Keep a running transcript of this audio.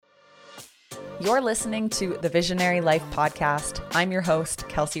You're listening to the Visionary Life Podcast. I'm your host,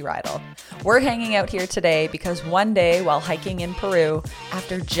 Kelsey Rydell. We're hanging out here today because one day while hiking in Peru,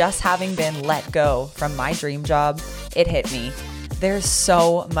 after just having been let go from my dream job, it hit me. There's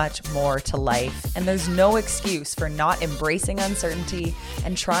so much more to life, and there's no excuse for not embracing uncertainty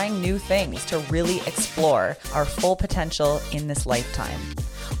and trying new things to really explore our full potential in this lifetime.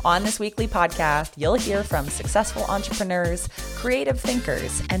 On this weekly podcast, you'll hear from successful entrepreneurs, creative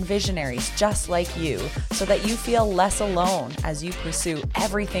thinkers, and visionaries just like you so that you feel less alone as you pursue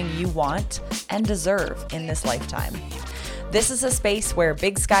everything you want and deserve in this lifetime. This is a space where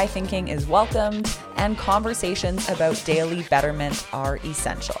big sky thinking is welcomed and conversations about daily betterment are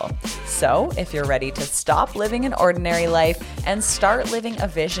essential. So if you're ready to stop living an ordinary life and start living a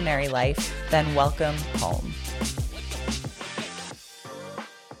visionary life, then welcome home.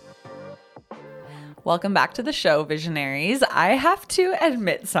 Welcome back to the show, Visionaries. I have to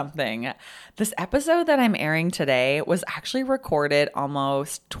admit something. This episode that I'm airing today was actually recorded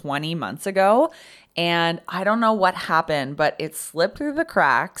almost 20 months ago, and I don't know what happened, but it slipped through the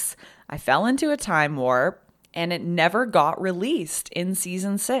cracks. I fell into a time warp, and it never got released in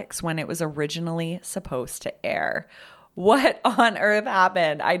season 6 when it was originally supposed to air. What on earth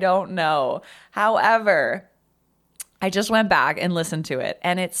happened? I don't know. However, I just went back and listened to it,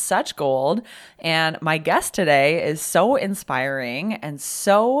 and it's such gold. And my guest today is so inspiring and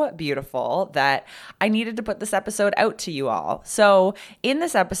so beautiful that I needed to put this episode out to you all. So in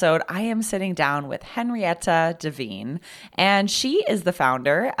this episode, I am sitting down with Henrietta Devine, and she is the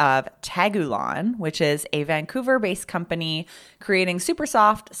founder of Tagulan, which is a Vancouver-based company creating super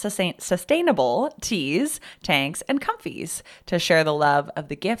soft, sustainable tees, tanks, and comfies to share the love of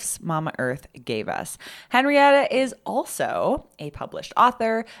the gifts Mama Earth gave us. Henrietta is also a published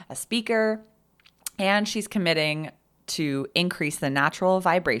author, a speaker, and she's committing to increase the natural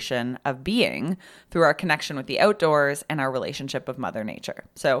vibration of being through our connection with the outdoors and our relationship with Mother Nature.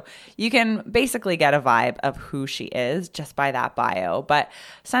 So you can basically get a vibe of who she is just by that bio. But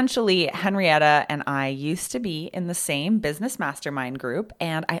essentially, Henrietta and I used to be in the same business mastermind group,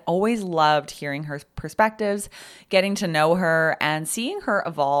 and I always loved hearing her perspectives, getting to know her, and seeing her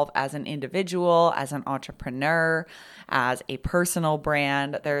evolve as an individual, as an entrepreneur, as a personal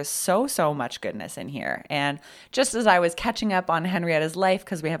brand. There's so much goodness in here. And just as I was catching up on Henrietta's life,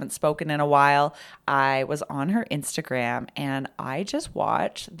 because we haven't spoken in a while, I was on her Instagram and I just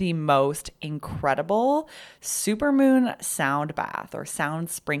watched the most incredible supermoon sound bath, or sound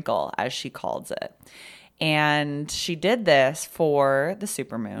sprinkle as she calls it. And she did this for the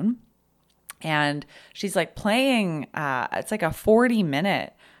supermoon. And she's like playing, it's like a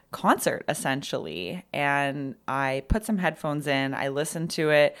 40-minute concert essentially. And I put some headphones in, I listened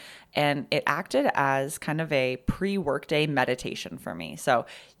to it, and it acted as kind of a pre-workday meditation for me. So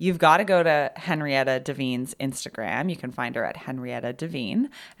you've got to go to Henrietta Devine's Instagram. You can find her at Henrietta Devine,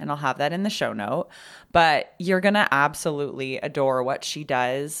 and I'll have that in the show note. But you're going to absolutely adore what she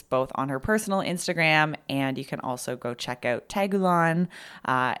does, both on her personal Instagram, and you can also go check out Tagulan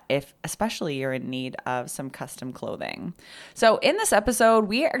if especially you're in need of some custom clothing. So in this episode,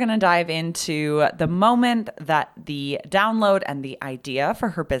 we are going to dive into the moment that the download and the idea for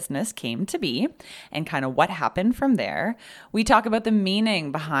her business came to be and kind of what happened from there. We talk about the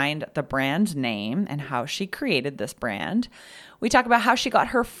meaning behind the brand name and how she created this brand. We talk about how she got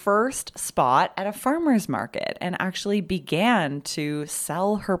her first spot at a farmer's market and actually began to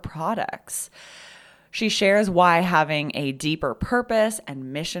sell her products. She shares why having a deeper purpose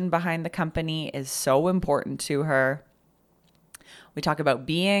and mission behind the company is so important to her. We talk about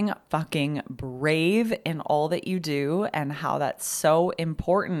being fucking brave in all that you do and how that's so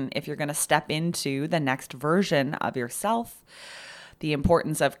important if you're going to step into the next version of yourself. The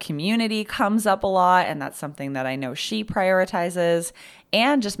importance of community comes up a lot, and that's something that I know she prioritizes,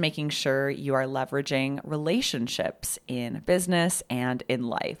 and just making sure you are leveraging relationships in business and in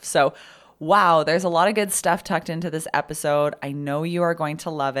life. So wow, there's a lot of good stuff tucked into this episode. I know you are going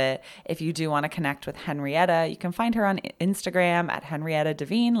to love it. If you do want to connect with Henrietta, you can find her on Instagram at Henrietta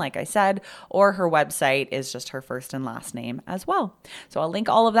Devine, like I said, or her website is just her first and last name as well. So I'll link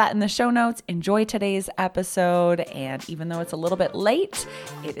all of that in the show notes. Enjoy today's episode. And even though it's a little bit late,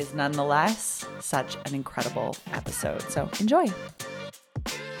 it is nonetheless such an incredible episode. So enjoy.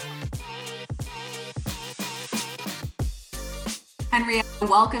 Henrietta,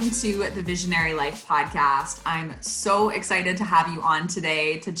 welcome to the Visionary Life Podcast. I'm so excited to have you on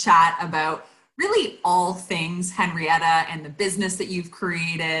today to chat about really all things Henrietta and the business that you've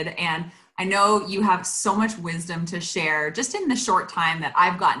created. And I know you have so much wisdom to share just in the short time that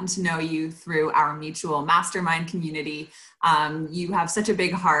I've gotten to know you through our mutual mastermind community. You have such a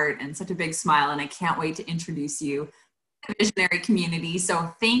big heart and such a big smile, and I can't wait to introduce you to the visionary community.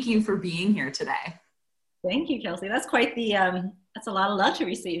 So thank you for being here today. Thank you, Kelsey. That's quite the, that's a lot of love to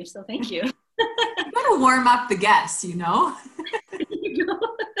receive. So thank you. You got to warm up the guests, you know?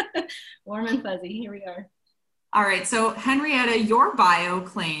 Warm and fuzzy. Here we are. All right. So Henrietta, your bio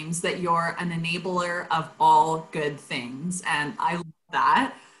claims that you're an enabler of all good things. And I love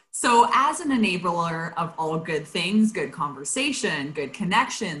that. So as an enabler of all good things, good conversation, good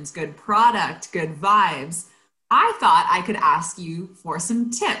connections, good product, good vibes, I thought I could ask you for some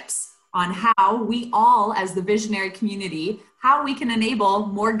tips on how we all, as the visionary community, how we can enable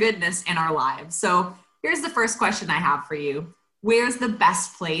more goodness in our lives. So here's the first question I have for you. Where's the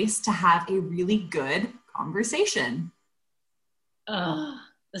best place to have a really good conversation? Oh,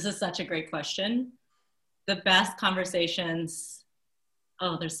 this is such a great question. The best conversations,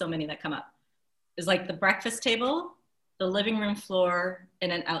 oh, there's so many that come up, is like the breakfast table, the living room floor,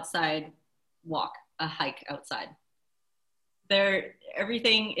 and an outside walk, a hike outside.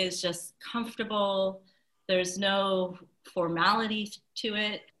 Everything is just comfortable. There's no formality to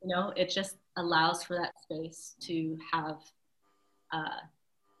it. You know, it just allows for that space to have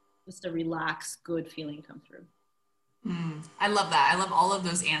just a relaxed, good feeling come through. I love that. I love all of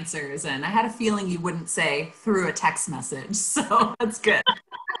those answers. And I had a feeling you wouldn't say through a text message. So that's good.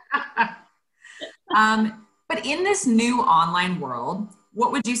 But in this new online world,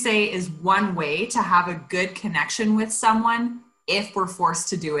 what would you say is one way to have a good connection with someone if we're forced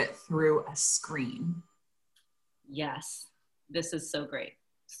to do it through a screen? Yes, this is so great.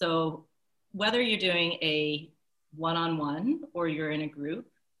 So whether you're doing a one-on-one or you're in a group,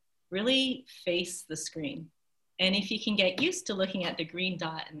 really face the screen. And if you can get used to looking at the green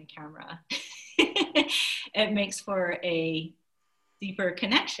dot in the camera, it makes for a deeper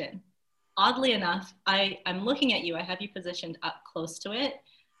connection. Oddly enough, I'm looking at you. I have you positioned up close to it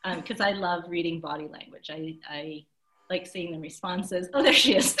because I love reading body language. I like seeing the responses. Oh, there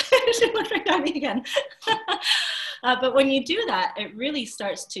she is. She looked right at me again. But when you do that, it really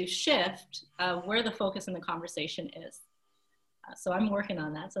starts to shift where the focus in the conversation is. So I'm working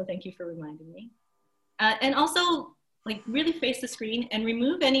on that. So thank you for reminding me. And also, like, really face the screen and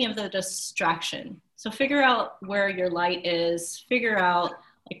remove any of the distraction. So figure out where your light is, figure out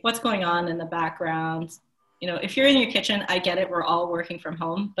like what's going on in the background. You know, if you're in your kitchen, I get it, we're all working from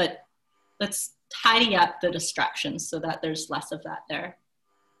home, but let's tidy up the distractions so that there's less of that there.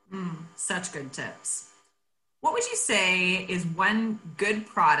 Such good tips. What would you say is one good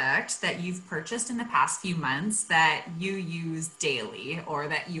product that you've purchased in the past few months that you use daily or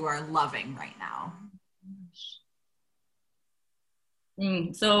that you are loving right now?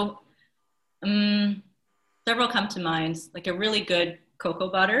 Several come to mind, like a really good cocoa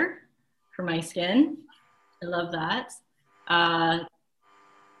butter for my skin. I love that. A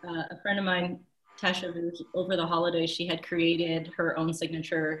friend of mine, Tasha, over the holidays, she had created her own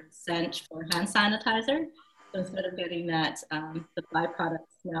signature scent for hand sanitizer. So instead of getting that, the byproduct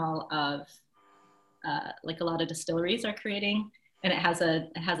smell of like a lot of distilleries are creating, and it has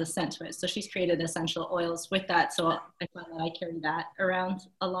a scent to it. So she's created essential oils with that. So I find that I carry that around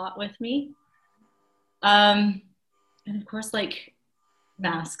a lot with me. And of course, like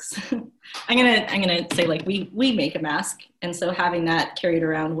masks. I'm gonna say like we make a mask, and so having that carried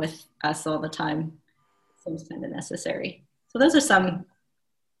around with us all the time seems kind of necessary. So those are some.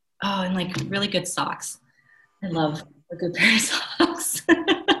 Oh, and like really good socks. I love a good pair of socks.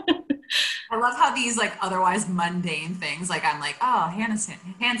 I love how these like otherwise mundane things, like I'm like, oh, hand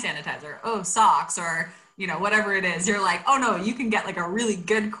sanitizer, oh, socks, or you know, whatever it is, you're like, oh no, you can get like a really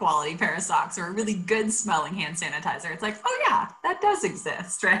good quality pair of socks or a really good smelling hand sanitizer. It's like, oh yeah, that does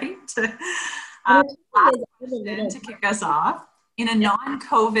exist, right? Last question to kick us off. In a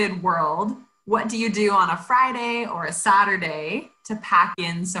non-COVID world, what do you do on a Friday or a Saturday to pack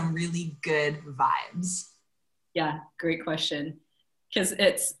in some really good vibes? Yeah, great question. Because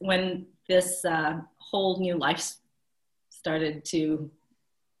it's when this whole new life started to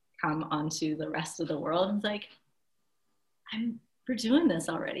come onto the rest of the world. It's like, we're doing this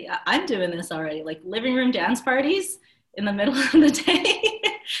already. I'm doing this already. Like living room dance parties in the middle of the day.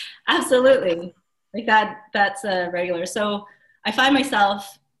 Absolutely. Like that's regular. So I find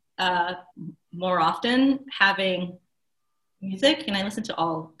myself more often having music, and I listen to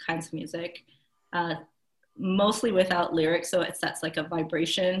all kinds of music, mostly without lyrics. So it sets like a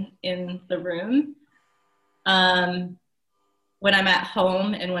vibration in the room. When I'm at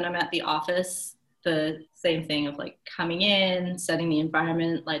home and when I'm at the office, the same thing of like coming in, setting the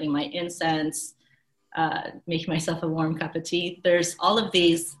environment, lighting my incense, making myself a warm cup of tea. There's all of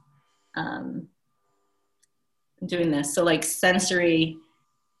these doing this. So like sensory,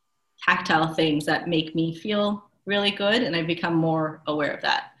 tactile things that make me feel really good. And I've become more aware of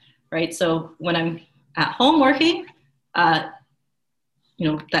that, right? So when I'm at home working, that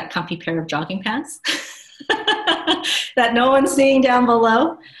comfy pair of jogging pants that no one's seeing down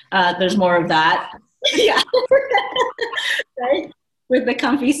below. There's more of that. Yeah. Right? With the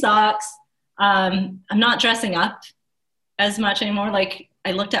comfy socks. I'm not dressing up as much anymore. Like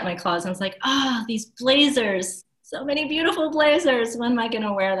I looked at my closet and was like, these blazers, so many beautiful blazers. When am I going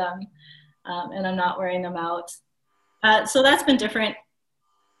to wear them? And I'm not wearing them out. So that's been different.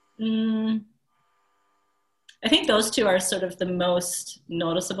 I think those two are sort of the most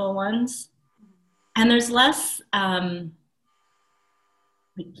noticeable ones. And there's less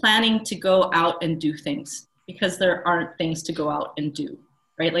planning to go out and do things because there aren't things to go out and do,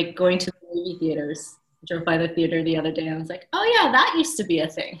 right? Like going to the movie theaters. I drove by the theater the other day and I was like, oh yeah, that used to be a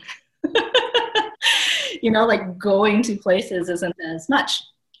thing. Like going to places isn't as much.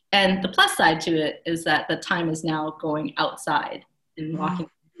 And the plus side to it is that the time is now going outside and walking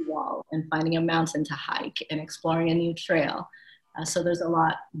the wall and finding a mountain to hike and exploring a new trail. So there's a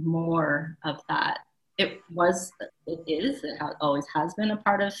lot more of that. It always has been a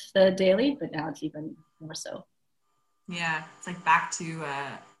part of the daily, but now it's even more so. Yeah, it's like back to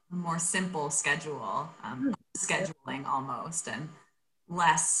a more simple schedule, scheduling almost, and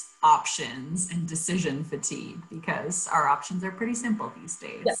less options and decision fatigue because our options are pretty simple these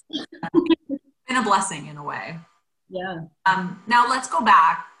days. Yeah. Been a blessing in a way. Yeah. Now let's go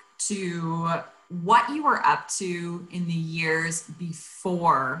back to what you were up to in the years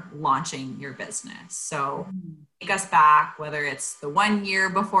before launching your business. So take us back, whether it's the 1 year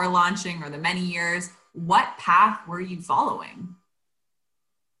before launching or the many years, what path were you following?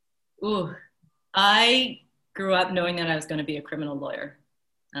 Ooh, I grew up knowing that I was going to be a criminal lawyer.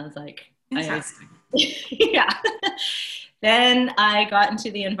 I was like, interesting. Yeah. Then I got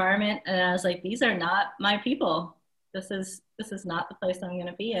into the environment and I was like, these are not my people. This is not the place I'm going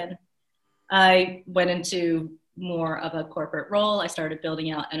to be in. I went into more of a corporate role. I started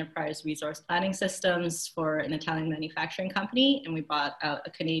building out enterprise resource planning systems for an Italian manufacturing company, and we bought out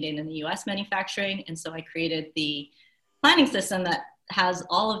a Canadian and the US manufacturing. And so I created the planning system that has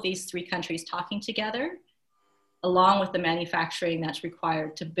all of these 3 countries talking together, along with the manufacturing that's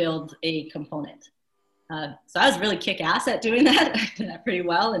required to build a component. So I was really kick-ass at doing that. I did that pretty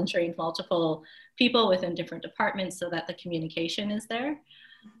well and trained multiple people within different departments so that the communication is there.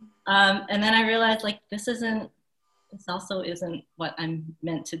 And then I realized like, this also isn't what I'm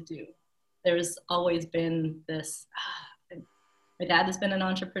meant to do. There's always been this, my dad has been an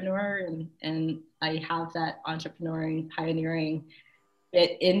entrepreneur and I have that entrepreneuring, pioneering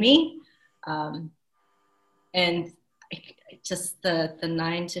bit in me. And just the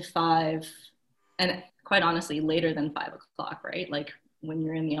 9 to 5, and quite honestly, later than 5 o'clock, right? Like when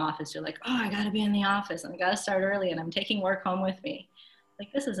you're in the office, you're like, oh, I gotta be in the office and I gotta start early and I'm taking work home with me.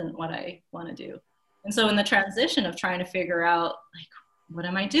 Like, this isn't what I wanna do. And so in the transition of trying to figure out, like, what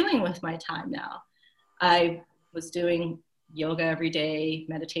am I doing with my time now? I was doing yoga every day,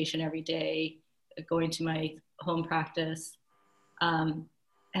 meditation every day, going to my home practice. And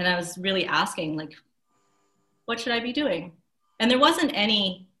I was really asking, like, what should I be doing? And there wasn't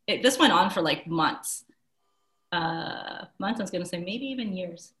this went on for like months. I was going to say maybe even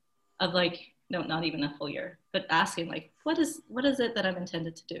years of like, no, not even a full year, but asking like, what is it that I'm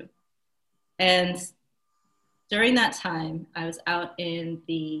intended to do? And during that time, I was out in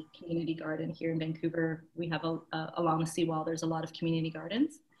the community garden here in Vancouver. We have along the seawall, there's a lot of community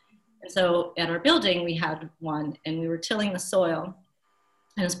gardens. And so at our building, we had one and we were tilling the soil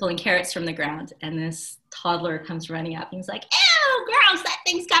and I was pulling carrots from the ground. And this toddler comes running up and he's like, ew, gross, that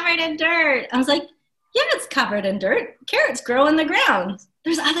thing's covered in dirt. I was like, yeah, it's covered in dirt. Carrots grow in the ground.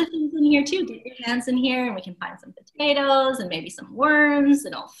 There's other things in here too. Get your hands in here and we can find some potatoes and maybe some worms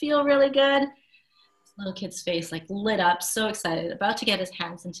and it'll feel really good. This little kid's face like lit up, so excited, about to get his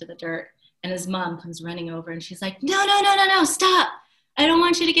hands into the dirt. And his mom comes running over and she's like, no, stop. I don't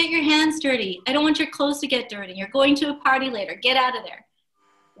want you to get your hands dirty. I don't want your clothes to get dirty. You're going to a party later. Get out of there.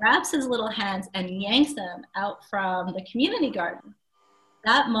 Grabs his little hands and yanks them out from the community garden.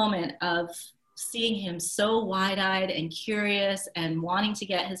 That moment of seeing him so wide-eyed and curious and wanting to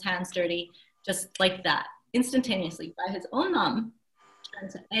get his hands dirty, just like that, instantaneously by his own mom,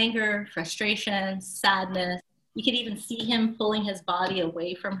 turned to anger, frustration, sadness. You could even see him pulling his body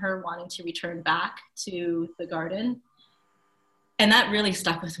away from her, wanting to return back to the garden. And that really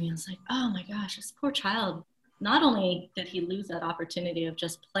stuck with me. I was like, oh my gosh, this poor child. Not only did he lose that opportunity of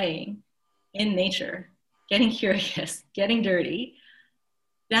just playing in nature, getting curious, getting dirty,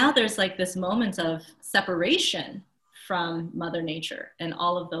 now there's like this moment of separation from Mother Nature and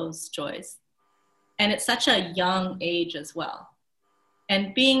all of those joys. And it's such a young age as well.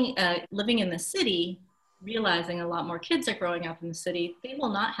 And being living in the city, realizing a lot more kids are growing up in the city, they will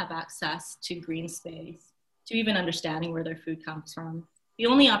not have access to green space, to even understanding where their food comes from. The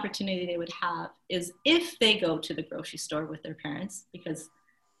only opportunity they would have is if they go to the grocery store with their parents, because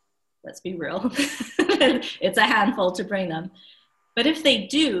let's be real, it's a handful to bring them. But if they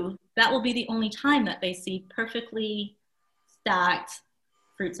do, that will be the only time that they see perfectly stacked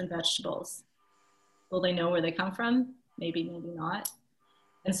fruits and vegetables. Will they know where they come from? Maybe, maybe not.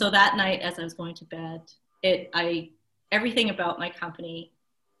 And so that night, as I was going to bed, everything about my company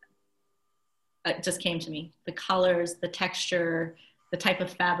just came to me. The colors, the texture, the type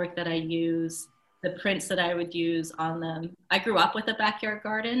of fabric that I use, the prints that I would use on them. I grew up with a backyard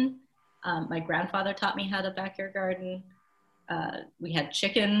garden. My grandfather taught me how to backyard garden. We had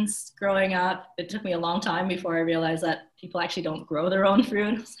chickens growing up. It took me a long time before I realized that people actually don't grow their own food.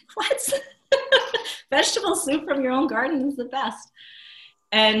 I was like, what? Vegetable soup from your own garden is the best.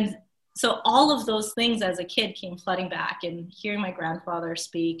 And so all of those things as a kid came flooding back, and hearing my grandfather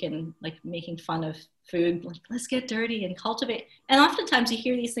speak and like making fun of food, like let's get dirty and cultivate. And oftentimes you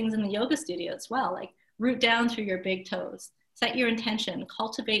hear these things in the yoga studio as well, like root down through your big toes, set your intention,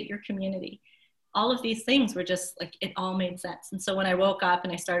 cultivate your community. All of these things were just like, it all made sense. And so when I woke up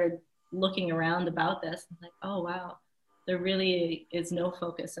and I started looking around about this, I'm like, oh wow, there really is no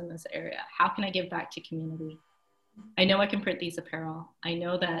focus in this area. How can I give back to community? I know I can print these apparel. I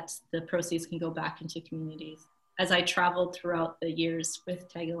know that the proceeds can go back into communities. As I traveled throughout the years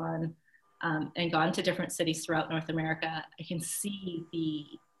with Tagulon and gone to different cities throughout North America, I can see the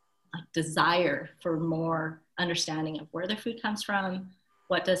desire for more understanding of where their food comes from.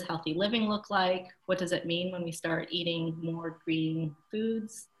 What does healthy living look like? What does it mean when we start eating more green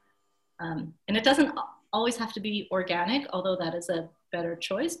foods? And it doesn't always have to be organic, although that is a better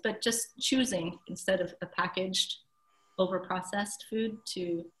choice, but just choosing instead of a packaged, over-processed food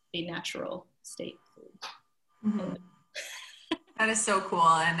to a natural state food. Mm-hmm. That is so cool.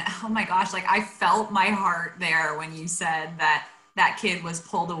 And oh my gosh, like I felt my heart there when you said that that kid was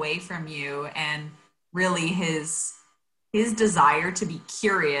pulled away from you, and really his desire to be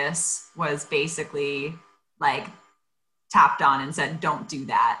curious was basically like tapped on and said, don't do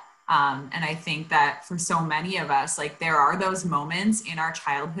that. And I think that for so many of us, like there are those moments in our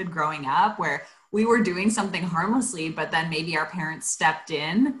childhood growing up where we were doing something harmlessly, but then maybe our parents stepped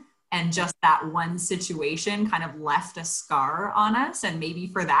in and just that one situation kind of left a scar on us. And maybe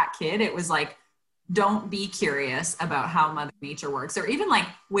for that kid, it was like, don't be curious about how Mother Nature works, or even like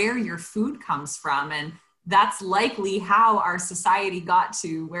where your food comes from. And that's likely how our society got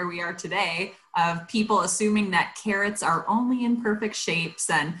to where we are today, of people assuming that carrots are only in perfect shapes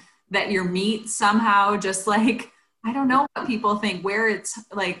and that your meat somehow just like, I don't know what people think, where it's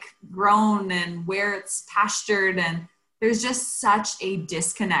like grown and where it's pastured. And there's just such a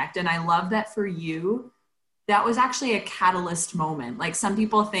disconnect. And I love that for you, that was actually a catalyst moment. Like some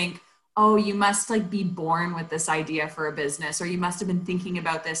people think, oh, you must like be born with this idea for a business, or you must have been thinking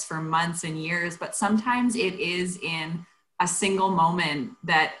about this for months and years. But sometimes it is in a single moment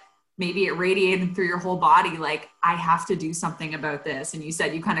that maybe it radiated through your whole body. Like, I have to do something about this. And you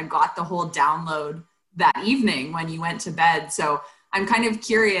said you kind of got the whole download that evening when you went to bed. So I'm kind of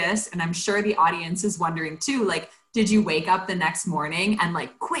curious, and I'm sure the audience is wondering too, like, did you wake up the next morning and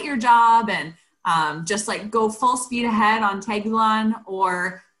like quit your job and just like go full speed ahead on Tagulon?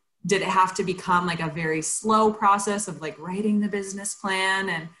 Or did it have to become like a very slow process of like writing the business plan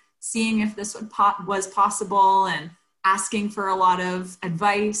and seeing if this was possible and asking for a lot of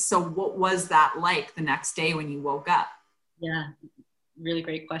advice? So what was that like the next day when you woke up? Yeah, really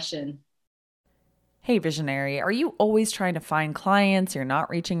great question. Hey Visionary, are you always trying to find clients, you're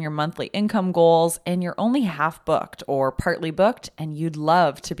not reaching your monthly income goals, and you're only half booked or partly booked, and you'd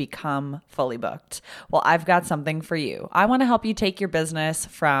love to become fully booked? Well, I've got something for you. I want to help you take your business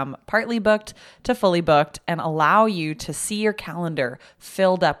from partly booked to fully booked and allow you to see your calendar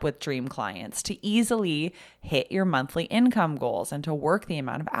filled up with dream clients, to easily hit your monthly income goals and to work the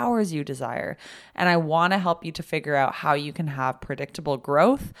amount of hours you desire. And I want to help you to figure out how you can have predictable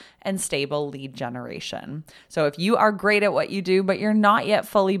growth and stable lead generation. So if you are great at what you do, but you're not yet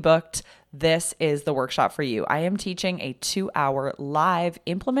fully booked, this is the workshop for you. I am teaching a 2-hour live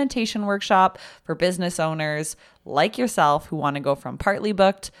implementation workshop for business owners like yourself who want to go from partly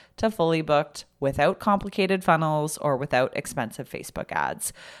booked to fully booked without complicated funnels or without expensive Facebook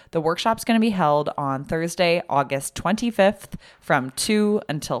ads. The workshop's going to be held on Thursday, August 25th from 2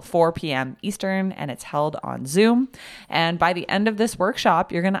 until 4 p.m. Eastern, and it's held on Zoom. And by the end of this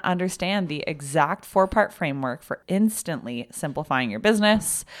workshop, you're going to understand the exact 4-part framework for instantly simplifying your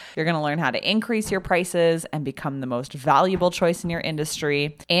business. You're going to learn how to increase your prices and become the most valuable choice in your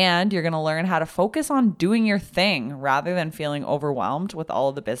industry. And you're going to learn how to focus on doing your thing rather than feeling overwhelmed with all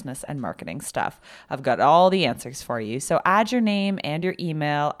of the business and marketing stuff. I've got all the answers for you. So add your name and your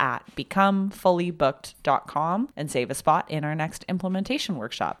email at becomefullybooked.com and save a spot in our next implementation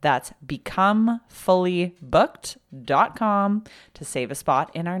workshop. That's becomefullybooked.com to save a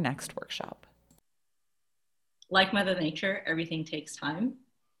spot in our next workshop. Like Mother Nature, everything takes time.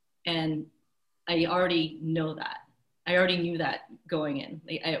 And I already know that. I already knew that going in.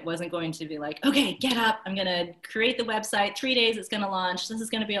 It wasn't going to be like, okay, get up. I'm going to create the website. 3 days, it's going to launch. This is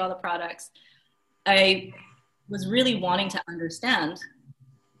going to be all the products. I was really wanting to understand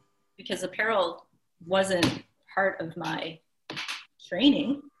because apparel wasn't part of my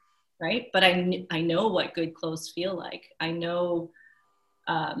training, right? But I know what good clothes feel like. I know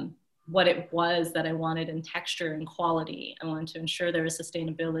what it was that I wanted in texture and quality. I wanted to ensure there was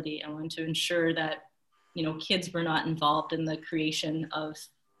sustainability. I wanted to ensure that, you know, kids were not involved in the creation of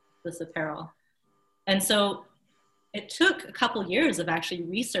this apparel. And so it took a couple years of actually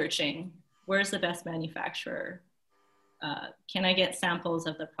researching where's the best manufacturer? Can I get samples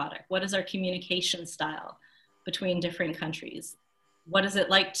of the product? What is our communication style between different countries? What is it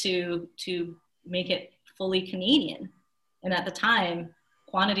like to make it fully Canadian? And at the time,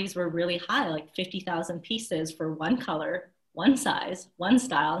 quantities were really high, like 50,000 pieces for one color, one size, one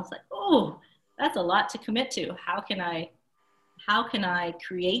style. It's like, oh, that's a lot to commit to. How can I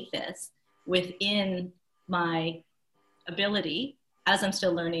create this within my ability as I'm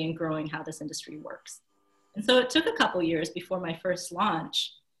still learning and growing how this industry works? And so it took a couple years before my first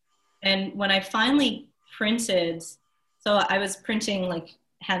launch. And when I finally printed, so I was printing like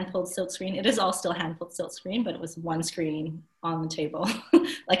hand-pulled silk screen. It is all still hand-pulled silk screen, but it was one screen on the table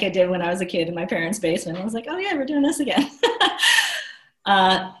like I did when I was a kid in my parents' basement. I was like, oh yeah, we're doing this again.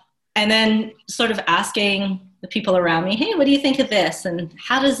 And then sort of asking the people around me, hey, what do you think of this? And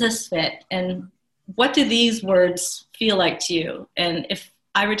how does this fit? And what do these words feel like to you? And if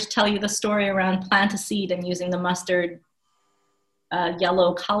I were to tell you the story around plant a seed and using the mustard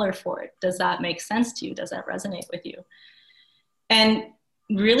yellow color for it, does that make sense to you? Does that resonate with you? And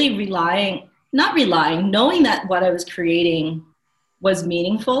really knowing that what I was creating was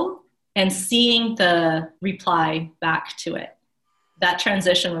meaningful and seeing the reply back to it. That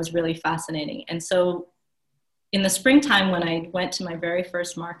transition was really fascinating. And so in the springtime, when I went to my very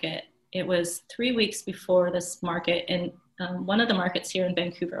first market, it was 3 weeks before this market. And one of the markets here in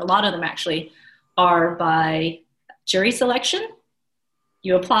Vancouver, a lot of them actually are by jury selection.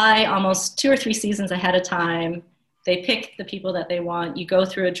 You apply almost 2 or 3 seasons ahead of time. They pick the people that they want. You go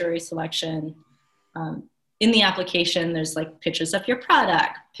through a jury selection. In the application, there's like pictures of your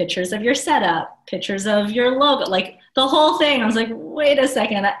product, pictures of your setup, pictures of your logo, like the whole thing. I was like, wait a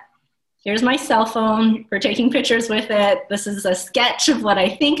second, here's my cell phone. We're taking pictures with it. This is a sketch of what I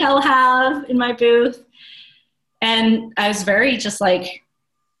think I'll have in my booth. And I was very just like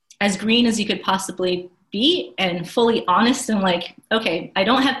as green as you could possibly be and fully honest and like, okay, I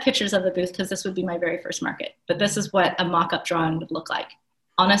don't have pictures of the booth because this would be my very first market, but this is what a mock-up drawing would look like.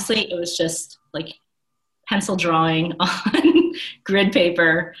 Honestly, it was just like pencil drawing on grid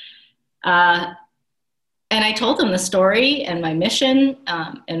paper. And I told them the story and my mission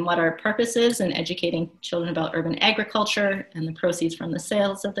and what our purpose is in educating children about urban agriculture, and the proceeds from the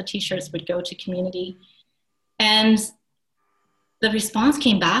sales of the t-shirts would go to community. And the response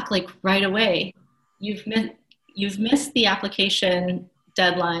came back like right away. You've missed the application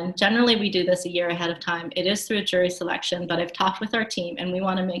deadline. Generally, we do this a year ahead of time. It is through a jury selection, but I've talked with our team and we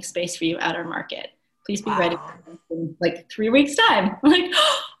want to make space for you at our market. Please be ready in like 3 weeks' time. I'm like,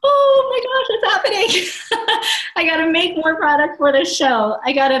 oh my gosh, it's happening. I got to make more product for this show.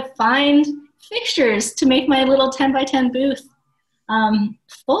 I got to find fixtures to make my little 10 by 10 booth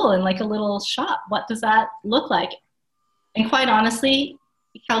full in like a little shop. What does that look like? And quite honestly,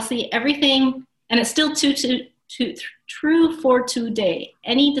 Kelsey, everything, and it's still true for today.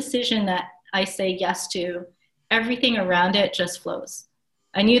 Any decision that I say yes to, everything around it just flows.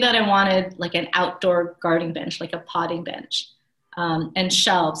 I knew that I wanted like an outdoor gardening bench, like a potting bench, and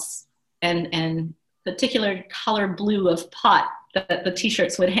shelves and particular color blue of pot that the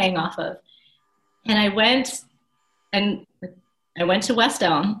t-shirts would hang off of. And I went to West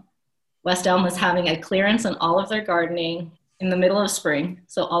Elm West Elm was having a clearance on all of their gardening in the middle of spring.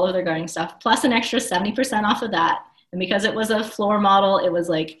 So all of their gardening stuff, plus an extra 70% off of that. And because it was a floor model, it was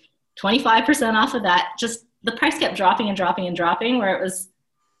like 25% off of that. Just the price kept dropping and dropping and dropping, where it was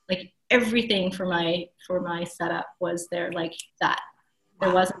like everything for my setup was there like that.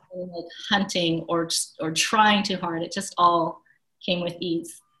 There wasn't any like hunting or trying too hard. It just all came with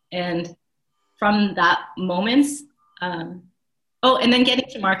ease. And from that moment, and then getting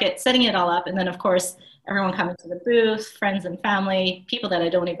to market, setting it all up, and then of course everyone coming to the booth, friends and family, people that I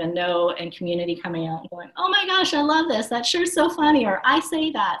don't even know, and community coming out and going, "Oh my gosh, I love this! That sure is so funny!" Or "I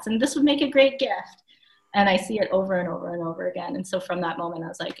say that, and this would make a great gift." And I see it over and over and over again. And so from that moment, I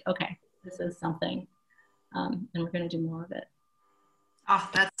was like, "Okay, this is something, and we're going to do more of it." Oh,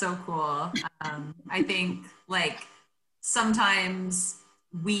 that's so cool. I think like sometimes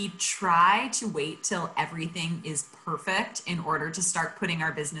we try to wait till everything is perfect in order to start putting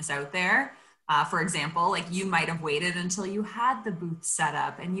our business out there. For example, like you might have waited until you had the booth set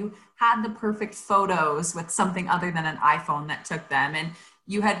up and you had the perfect photos with something other than an iPhone that took them, and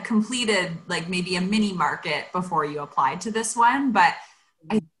you had completed like maybe a mini market before you applied to this one. But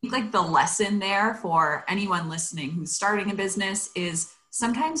I think like the lesson there for anyone listening who's starting a business is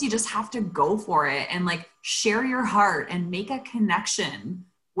sometimes you just have to go for it and like share your heart and make a connection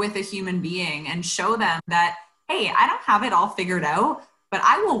with a human being and show them that, hey, I don't have it all figured out, but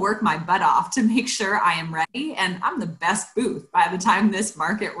I will work my butt off to make sure I am ready. And I'm the best booth by the time this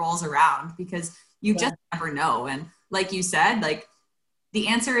market rolls around, because you just never know. And like you said, like the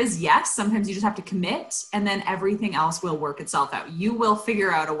answer is yes. Sometimes you just have to commit and then everything else will work itself out. You will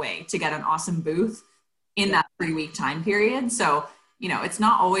figure out a way to get an awesome booth in that 3-week time period. So, you know, it's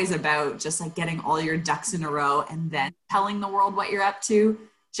not always about just like getting all your ducks in a row and then telling the world what you're up to.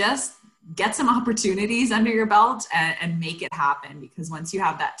 Just get some opportunities under your belt and make it happen, because once you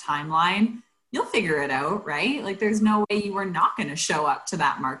have that timeline, you'll figure it out, right? Like there's no way you are not going to show up to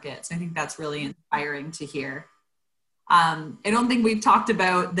that market. So I think that's really inspiring to hear. I don't think we've talked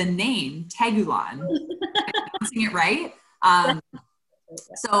about the name Tegulan. Pronouncing it right?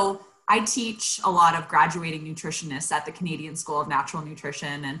 So I teach a lot of graduating nutritionists at the Canadian School of Natural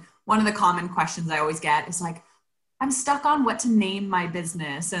Nutrition. And one of the common questions I always get is like, I'm stuck on what to name my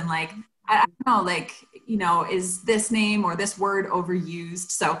business. And like, I don't know, like, you know, is this name or this word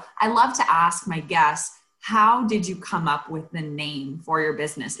overused? So I love to ask my guests, how did you come up with the name for your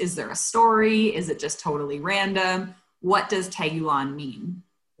business? Is there a story? Is it just totally random? What does Tegulan mean?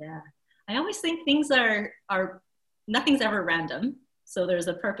 Yeah, I always think things are nothing's ever random. So there's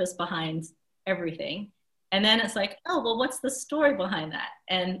a purpose behind everything. And then it's like, oh, well, what's the story behind that?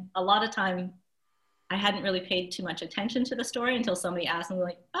 And a lot of time I hadn't really paid too much attention to the story until somebody asked me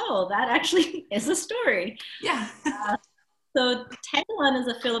like, oh, that actually is a story. Yeah. So Tegulan is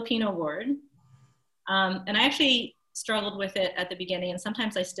a Filipino word. And I actually struggled with it at the beginning, and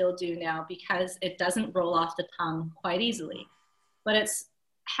sometimes I still do now, because it doesn't roll off the tongue quite easily. But it's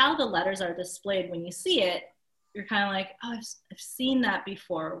how the letters are displayed when you see it. You're kind of like, oh, I've seen that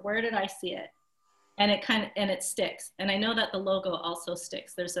before. Where did I see it? And it sticks. And I know that the logo also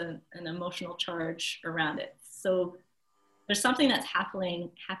sticks. There's an emotional charge around it. So there's something that's happening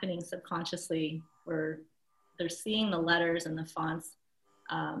subconsciously, where they're seeing the letters and the fonts,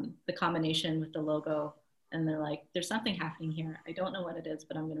 the combination with the logo, and they're like, there's something happening here. I don't know what it is,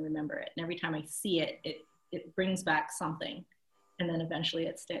 but I'm going to remember it. And every time I see it, it brings back something, and then eventually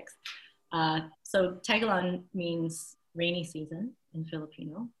it sticks. So Tegulan means rainy season in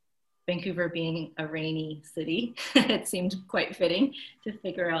Filipino. Vancouver being a rainy city, it seemed quite fitting to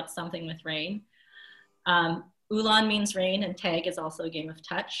figure out something with rain. Ulan means rain, and tag is also a game of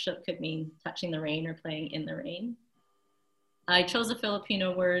touch. So it could mean touching the rain or playing in the rain. I chose a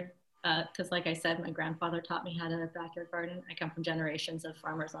Filipino word because, like I said, my grandfather taught me how to backyard garden. I come from generations of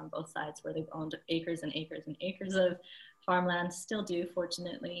farmers on both sides where they've owned acres and acres and acres of farmland, still do,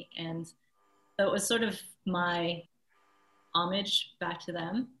 fortunately. And so it was sort of my homage back to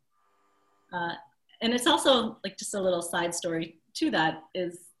them. And it's also like just a little side story to that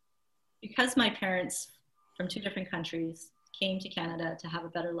is because my parents from 2 different countries came to Canada to have a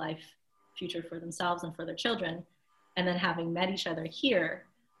better life future for themselves and for their children, and then having met each other here.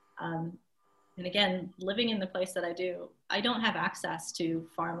 And again, living in the place that I do, I don't have access to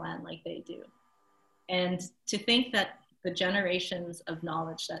farmland like they do. And to think that the generations of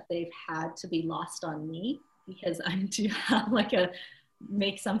knowledge that they've had to be lost on me because I'm to have like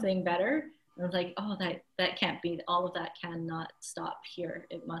make something better. I was like, oh, that can't be, all of that cannot stop here.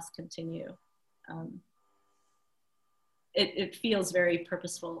 It must continue. It feels very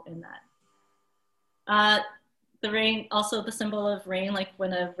purposeful in that. The rain, also the symbol of rain, like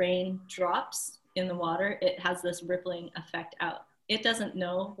when a rain drops in the water, it has this rippling effect out. It doesn't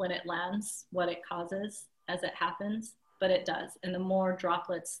know when it lands what it causes as it happens, but it does. And the more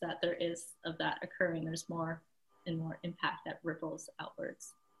droplets that there is of that occurring, there's more and more impact that ripples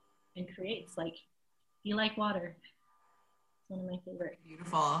outwards and creates like, be like water. It's one of my favorite.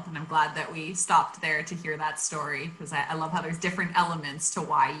 Beautiful. And I'm glad that we stopped there to hear that story, because I love how there's different elements to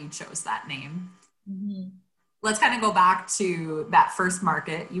why you chose that name. Mm-hmm. Let's kind of go back to that first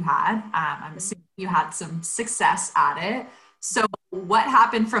market you had. I'm assuming you had some success at it. So what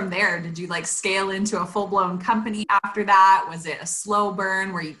happened from there? Did you like scale into a full-blown company after that? Was it a slow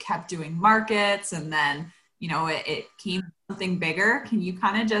burn where you kept doing markets and then, you know, it came something bigger? Can you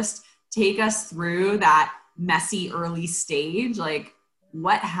kind of just take us through that messy early stage? Like,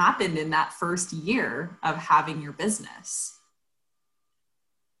 what happened in that first year of having your business?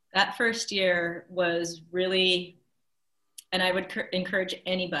 That first year was really, and I would encourage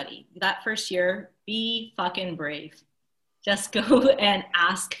anybody, that first year, be fucking brave. Just go and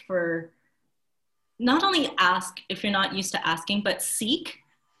ask for, not only ask if you're not used to asking, but seek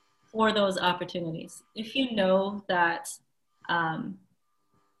for those opportunities. If you know that,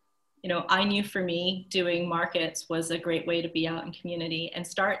 you know, I knew for me doing markets was a great way to be out in community and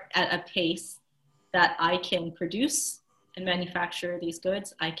start at a pace that I can produce and manufacture these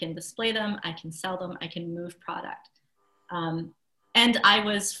goods. I can display them, I can sell them, I can move product. And I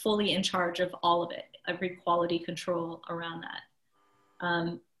was fully in charge of all of it, every quality control around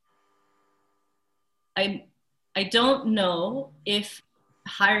that. I don't know if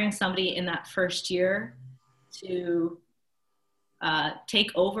hiring somebody in that first year to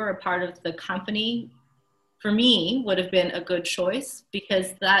take over a part of the company, for me, would have been a good choice,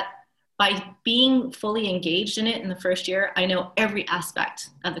 because that by being fully engaged in it in the first year, I know every aspect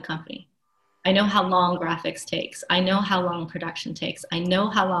of the company. I know how long graphics takes. I know how long production takes. I know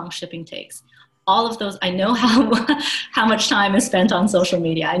how long shipping takes. All of those, I know how much time is spent on social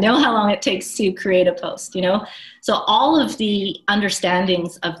media. I know how long it takes to create a post, you know? So all of the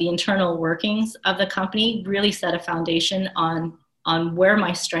understandings of the internal workings of the company really set a foundation on where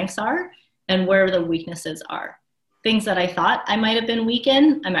my strengths are and where the weaknesses are. Things that I thought I might have been weak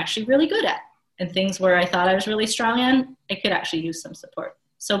in, I'm actually really good at. And things where I thought I was really strong in, I could actually use some support.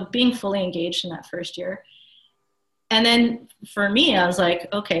 So being fully engaged in that first year. And then for me, I was like,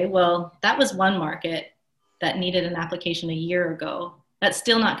 okay, well, that was one market that needed an application a year ago. That's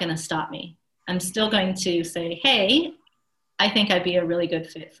still not going to stop me. I'm still going to say, hey, I think I'd be a really good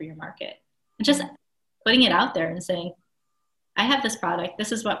fit for your market. And just putting it out there and saying, I have this product.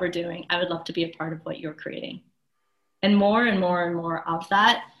 This is what we're doing. I would love to be a part of what you're creating. And more and more and more of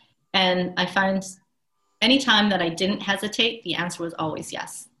that. And I find anytime that I didn't hesitate, the answer was always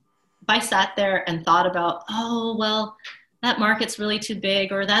yes. If I sat there and thought about, oh, well, that market's really too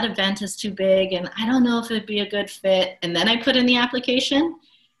big, or that event is too big, and I don't know if it'd be a good fit, and then I put in the application,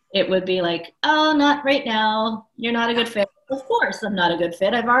 it would be like, oh, not right now. You're not a good fit. Of course I'm not a good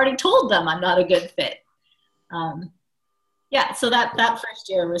fit. I've already told them I'm not a good fit. Yeah, so that first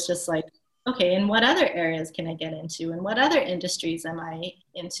year was just like, okay, and what other areas can I get into? And what other industries am I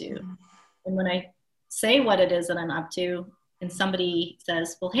into? And when I say what it is that I'm up to, and somebody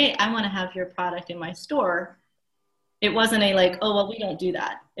says, well, hey, I want to have your product in my store, it wasn't a like, oh, well, we don't do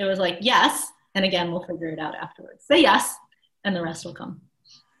that. It was like, yes. And again, we'll figure it out afterwards. Say yes, and the rest will come.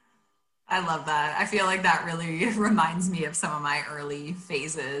 I love that. I feel like that really reminds me of some of my early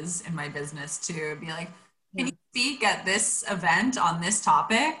phases in my business too. It'd be like, can you speak at this event on this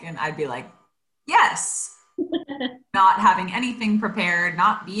topic? And I'd be like, yes. Not having anything prepared,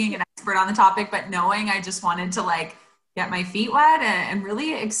 not being an expert on the topic, but knowing I just wanted to like get my feet wet and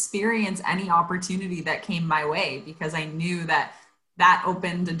really experience any opportunity that came my way, because I knew that that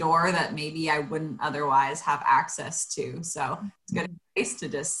opened a door that maybe I wouldn't otherwise have access to. So it's good advice to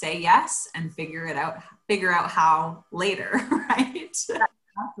just say yes and figure out how later, right?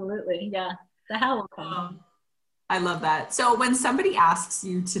 Absolutely. Yeah. The how will come. I love that. So when somebody asks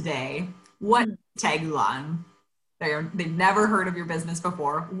you today, what tagline, they've never heard of your business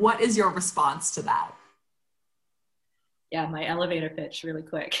before, what is your response to that? Yeah, my elevator pitch really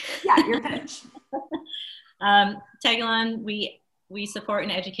quick. Yeah, your pitch. Tagline, we support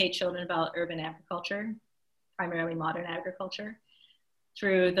and educate children about urban agriculture, primarily modern agriculture,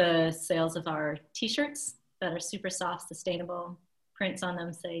 through the sales of our t-shirts that are super soft, sustainable. Prints on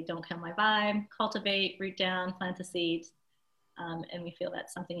them say, don't kill my vibe, cultivate, root down, plant a seed. And we feel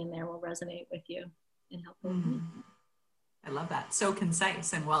that something in there will resonate with you and help you. I love that. So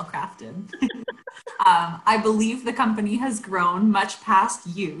concise and well crafted. I believe the company has grown much past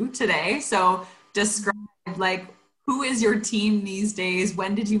you today. So describe, like, who is your team these days?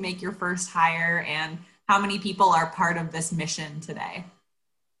 When did you make your first hire? And how many people are part of this mission today?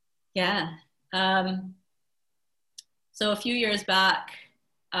 Yeah. So a few years back,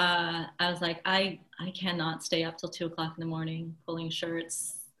 I was like, I cannot stay up till 2 o'clock in the morning pulling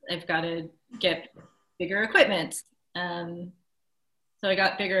shirts. I've got to get bigger equipment. So I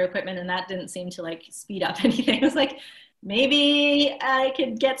got bigger equipment, and that didn't seem to like speed up anything. I was like, maybe I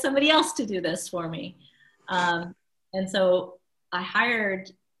could get somebody else to do this for me. And so I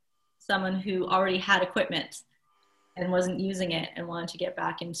hired someone who already had equipment and wasn't using it and wanted to get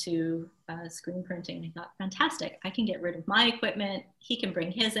back into screen printing. I thought, fantastic, I can get rid of my equipment. He can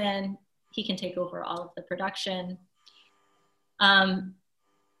bring his in. He can take over all of the production. And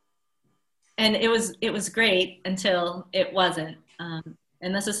it was great until it wasn't.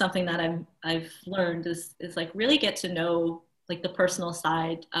 And this is something that I've learned is like really get to know like the personal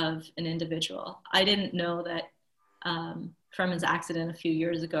side of an individual. I didn't know that from his accident a few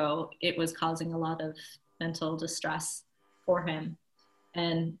years ago, it was causing a lot of mental distress for him.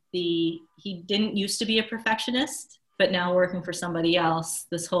 And he didn't used to be a perfectionist, but now working for somebody else,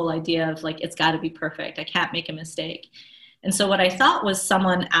 this whole idea of like, it's got to be perfect. I can't make a mistake. And so what I thought was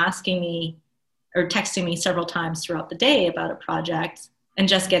someone asking me or texting me several times throughout the day about a project and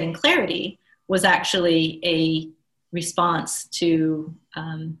just getting clarity was actually a response to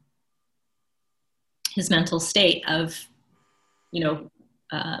his mental state of,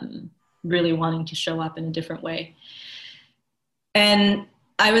 really wanting to show up in a different way. And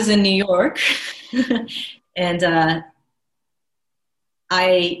I was in New York and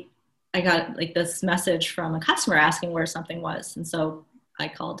I got like this message from a customer asking where something was. And so I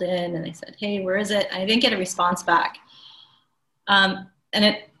called in and I said, hey, where is it? And I didn't get a response back. And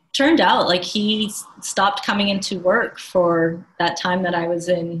it turned out like he stopped coming into work for that time that I was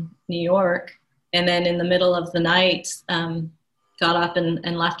in New York. And then in the middle of the night, got up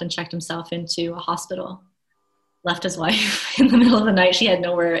and left and checked himself into a hospital. Left his wife in the middle of the night. She had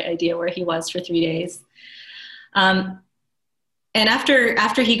no idea where he was for 3 days. And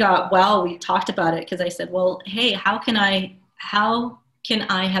after he got well, we talked about it because I said, well, hey, how can I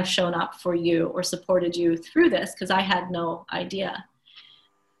have shown up for you or supported you through this? Because I had no idea.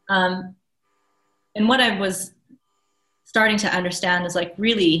 And what I was starting to understand is like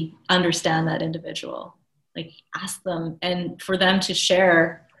really understand that individual, like ask them and for them to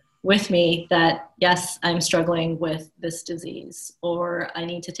share with me that, yes, I'm struggling with this disease, or I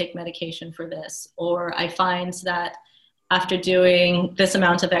need to take medication for this, or I find that after doing this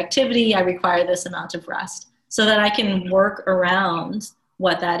amount of activity, I require this amount of rest, so that I can work around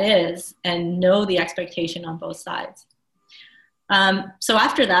what that is and know the expectation on both sides. So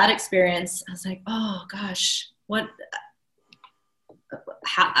after that experience, I was like, oh gosh,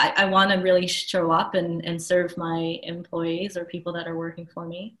 I want to really show up and serve my employees or people that are working for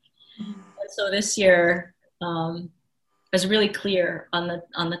me. Mm-hmm. And so this year, I was really clear on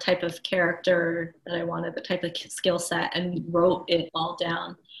the type of character that I wanted, the type of skill set, and wrote it all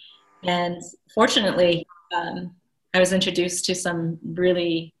down. And fortunately, I was introduced to some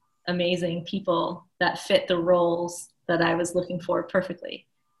really amazing people that fit the roles that I was looking for perfectly.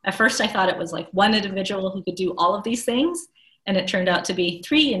 At first, I thought it was like one individual who could do all of these things. And it turned out to be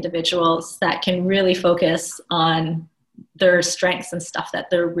 3 individuals that can really focus on their strengths and stuff that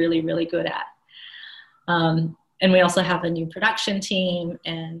they're really, really good at. And we also have a new production team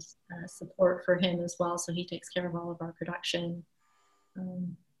and support for him as well. So he takes care of all of our production.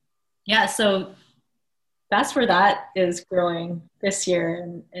 So that's where that is growing this year.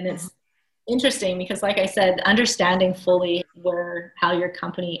 And it's interesting because, like I said, understanding fully how your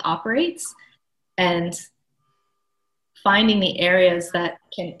company operates and finding the areas that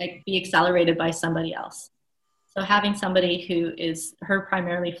can be accelerated by somebody else. So having somebody who is her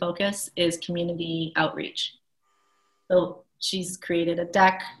primarily focus is community outreach. So she's created a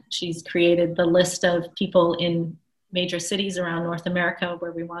deck. She's created the list of people in major cities around North America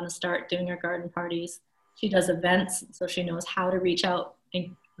where we want to start doing our garden parties. She does events, so she knows how to reach out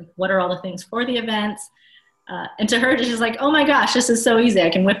and what are all the things for the events. And to her, she's like, oh my gosh, this is so easy. I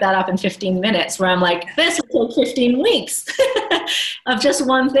can whip that up in 15 minutes, where I'm like, this will take 15 weeks of just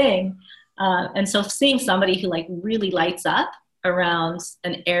one thing. And so seeing somebody who like really lights up around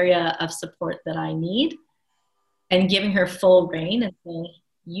an area of support that I need and giving her full reign and saying,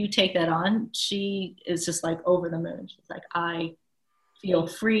 you take that on, she is just like over the moon. She's like, I feel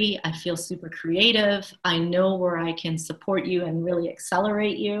free. I feel super creative. I know where I can support you and really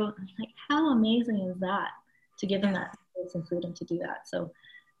accelerate you. I'm like, how amazing is that? To give them that space and freedom to do that. So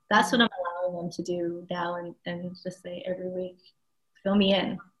that's what I'm allowing them to do now and just say every week, fill me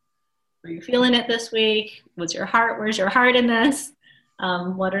in. are you feeling it this week? What's your heart? Where's your heart in this?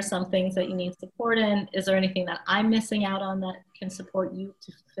 What are some things that you need support in? Is there anything that I'm missing out on that can support you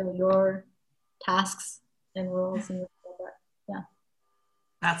to fulfill your tasks and roles? And yeah.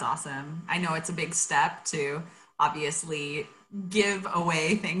 That's awesome. I know it's a big step to obviously give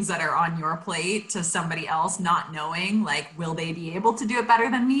away things that are on your plate to somebody else, not knowing like, will they be able to do it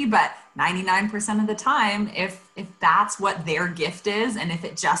better than me? But 99% of the time, if that's what their gift is, and if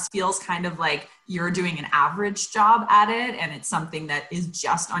it just feels kind of like you're doing an average job at it and it's something that is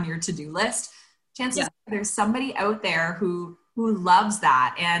just on your to-do list, chances are there's somebody out there who loves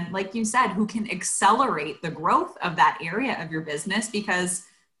that, and like you said, who can accelerate the growth of that area of your business, because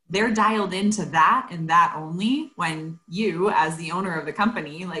they're dialed into that and that only. When you, as the owner of the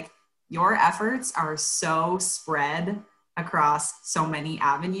company, like, your efforts are so spread across so many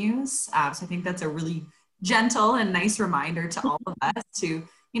avenues. So I think that's a really gentle and nice reminder to all of us to,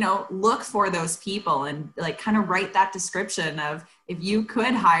 look for those people and like kind of write that description of, if you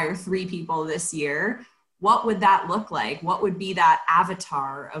could hire 3 people this year, what would that look like? What would be that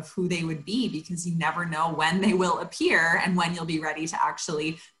avatar of who they would be? Because you never know when they will appear and when you'll be ready to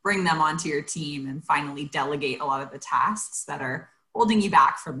actually bring them onto your team and finally delegate a lot of the tasks that are holding you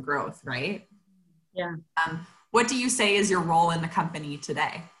back from growth, right? Yeah. What do you say is your role in the company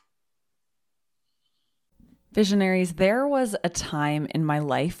today? Visionaries, there was a time in my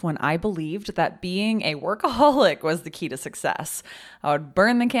life when I believed that being a workaholic was the key to success. I would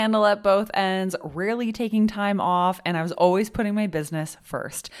burn the candle at both ends, rarely taking time off, and I was always putting my business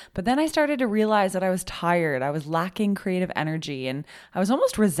first. But then I started to realize that I was tired, I was lacking creative energy, and I was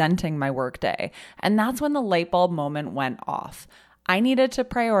almost resenting my workday. And that's when the light bulb moment went off. I needed to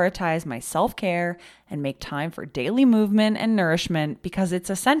prioritize my self-care and make time for daily movement and nourishment, because it's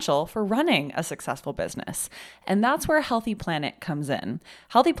essential for running a successful business. And that's where Healthy Planet comes in.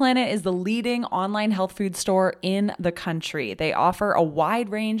 Healthy Planet is the leading online health food store in the country. They offer a wide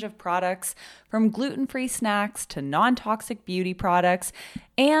range of products, from gluten-free snacks to non-toxic beauty products,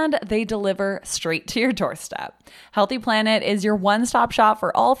 and they deliver straight to your doorstep. Healthy Planet is your one-stop shop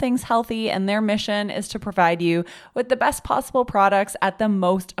for all things healthy, and their mission is to provide you with the best possible products at the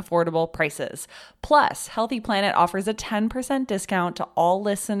most affordable prices. Plus, Healthy Planet offers a 10% discount to all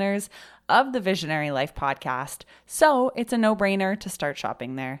listeners of the Visionary Life podcast, so it's a no-brainer to start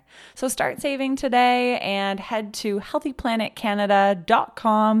shopping there. So start saving today and head to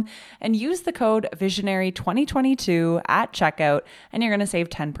healthyplanetcanada.com and use the code Visionary2022 at checkout, and you're going to save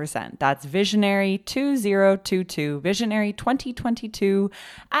 10%. That's Visionary2022, Visionary2022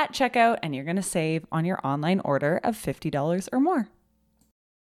 at checkout, and you're going to save on your online order of $50 or more.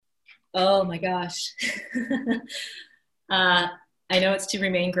 Oh my gosh. I know it's to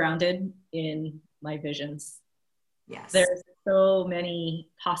remain grounded in my visions. Yes. There's so many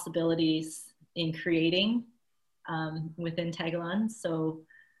possibilities in creating within Tagalon. So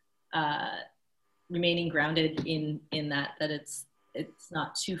remaining grounded in that it's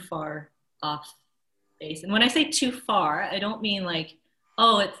not too far off base. And when I say too far, I don't mean like,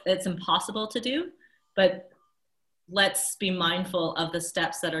 oh, it's impossible to do, but let's be mindful of the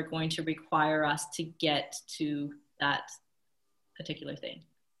steps that are going to require us to get to that particular thing.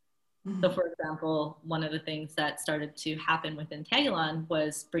 Mm-hmm. So for example, one of the things that started to happen within Tagalon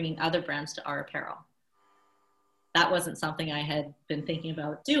was bringing other brands to our apparel. That wasn't something I had been thinking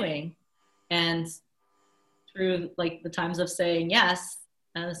about doing. And through like the times of saying yes,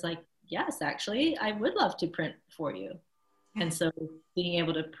 I was like, yes, actually, I would love to print for you. And so being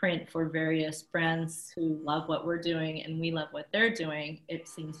able to print for various brands who love what we're doing and we love what they're doing, it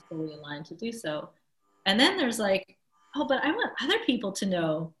seems fully aligned to do so. And then there's like, oh, but I want other people to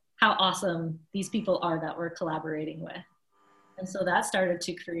know how awesome these people are that we're collaborating with. And so that started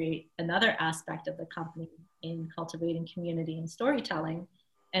to create another aspect of the company in cultivating community and storytelling.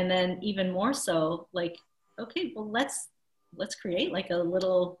 And then even more so, like, okay, well, let's create like a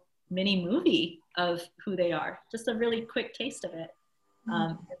little mini movie of who they are, just a really quick taste of it.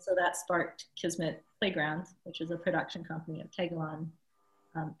 And so that sparked Kismet Playground, which is a production company of Tagalon.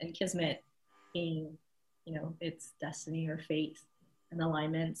 And Kismet being, it's destiny or fate and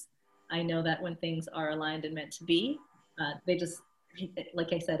alignments. I know that when things are aligned and meant to be, they just,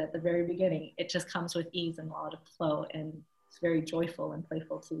 like I said at the very beginning, it just comes with ease and a lot of flow, and it's very joyful and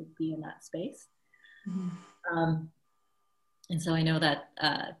playful to be in that space. Mm-hmm. And so I know that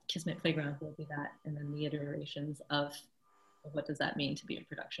Kismet Playground will be that, and then the iterations of what does that mean to be a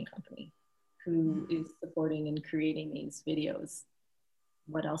production company? Who is supporting and creating these videos?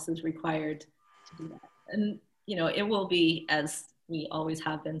 What else is required to do that? And, it will be, as we always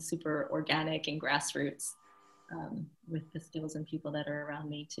have been, super organic and grassroots with the skills and people that are around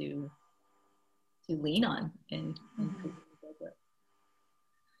me to lean on and It's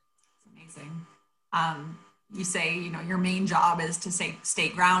amazing. You say, your main job is to stay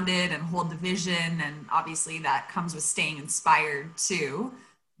grounded and hold the vision. And obviously that comes with staying inspired too.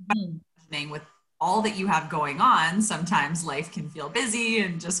 Mm-hmm. With all that you have going on, sometimes life can feel busy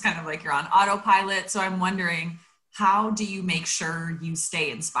and just kind of like you're on autopilot. So I'm wondering, how do you make sure you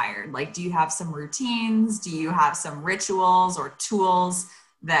stay inspired? Like, do you have some routines? Do you have some rituals or tools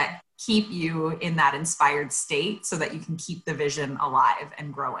that keep you in that inspired state so that you can keep the vision alive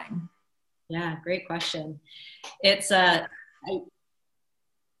and growing? Yeah, great question. It's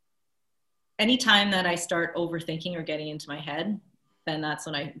anytime that I start overthinking or getting into my head, then that's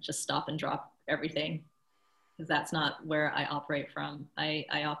when I just stop and drop everything, because that's not where I operate from. I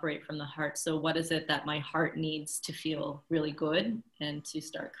operate from the heart. So what is it that my heart needs to feel really good and to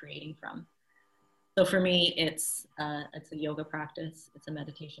start creating from? So for me, it's a yoga practice, it's a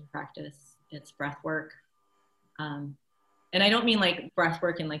meditation practice, it's breath work. And I don't mean like breath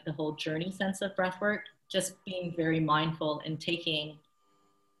work in like the whole journey sense of breath work, just being very mindful and taking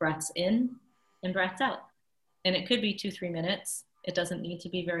breaths in and breaths out. And it could be 2-3 minutes. It doesn't need to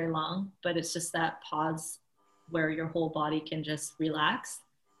be very long, but it's just that pause where your whole body can just relax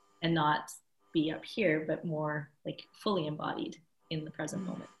and not be up here, but more like fully embodied in the present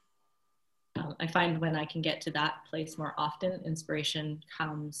moment. I find when I can get to that place more often, inspiration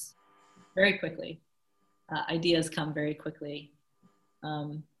comes very quickly. Ideas come very quickly.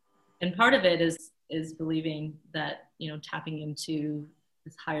 And part of it is believing that, tapping into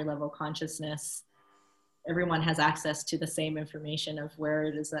this higher level consciousness, everyone has access to the same information of where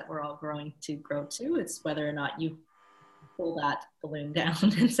it is that we're all growing to grow to. It's whether or not you pull that balloon down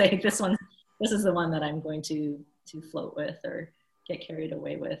and say, this is the one that I'm going to float with or get carried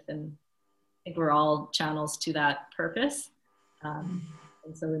away with. And I think we're all channels to that purpose.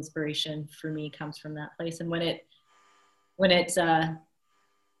 And so inspiration for me comes from that place. And when it when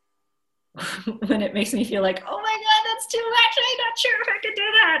it makes me feel like, oh my God, that's too much, I'm not sure if I could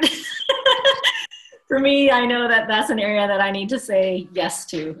do that. For me, I know that that's an area that I need to say yes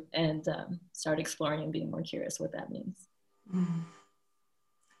to and start exploring and being more curious what that means.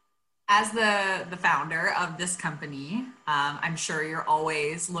 As the founder of this company, I'm sure you're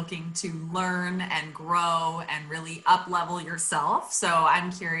always looking to learn and grow and really up-level yourself. So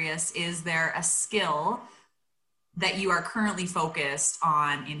I'm curious, is there a skill that you are currently focused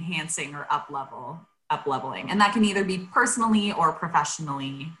on enhancing or up-leveling? And that can either be personally or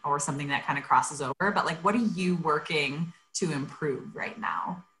professionally or something that kind of crosses over. But like, what are you working to improve right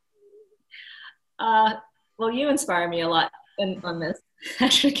now? Well, you inspire me a lot on this,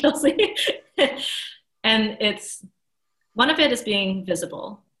 actually, Kelsey. And one of it is being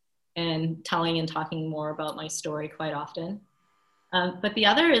visible and telling and talking more about my story quite often. But the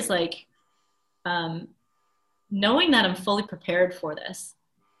other is like knowing that I'm fully prepared for this.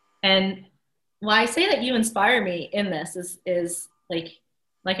 And why I say that you inspire me in this is like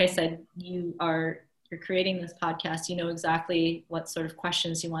I said, you're creating this podcast. You know exactly what sort of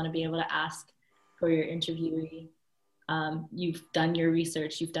questions you want to be able to ask for your interviewee. You've done your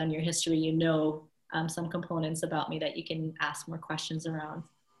research, you've done your history, some components about me that you can ask more questions around.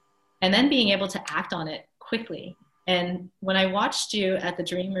 And then being able to act on it quickly. And when I watched you at the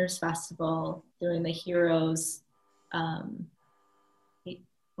Dreamers Festival doing the Heroes, what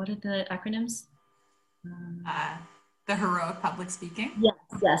are the acronyms? The heroic public speaking.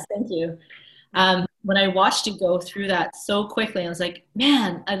 Yes, thank you. When I watched you go through that so quickly, I was like,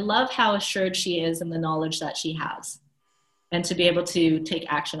 man, I love how assured she is in the knowledge that she has, and to be able to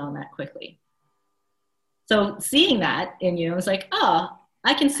take action on that quickly. So seeing that in you, I was like, oh,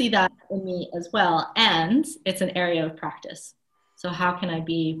 I can see that in me as well. And it's an area of practice. So how can I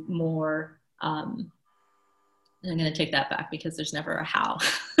be more, I'm going to take that back because there's never a how.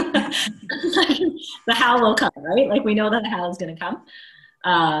 The how will come, right? Like we know that the how is going to come,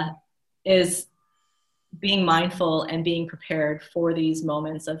 is being mindful and being prepared for these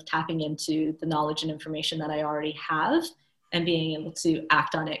moments of tapping into the knowledge and information that I already have and being able to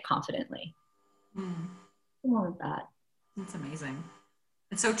act on it confidently. More of that. That's amazing.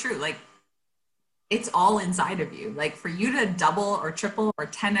 It's so true. Like, it's all inside of you. Like, for you to double or triple or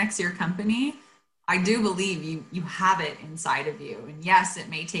 10x your company, I do believe you have it inside of you. And yes, it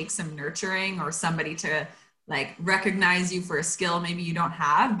may take some nurturing or somebody to like recognize you for a skill maybe you don't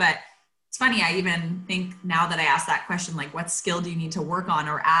have. But it's funny, I even think now that I asked that question, like, what skill do you need to work on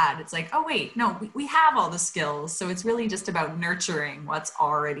or add? It's like, oh wait, no, we have all the skills. So it's really just about nurturing what's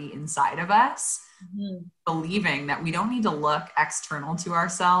already inside of us, believing that we don't need to look external to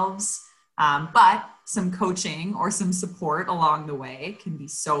ourselves. But some coaching or some support along the way can be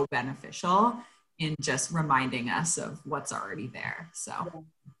so beneficial in just reminding us of what's already there. So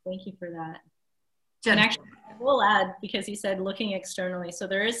thank you for that. Jen. And actually, I will add, because you said looking externally. So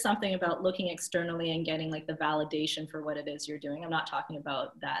there is something about looking externally and getting like the validation for what it is you're doing. I'm not talking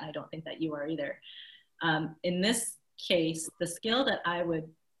about that. And I don't think that you are either. In this case, the skill that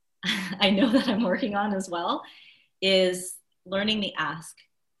I know that I'm working on as well is learning the ask.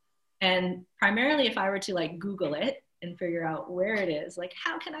 And primarily if I were to like Google it and figure out where it is, like,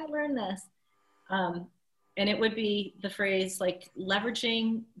 how can I learn this? And it would be the phrase like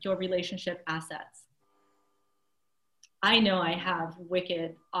leveraging your relationship assets. I know I have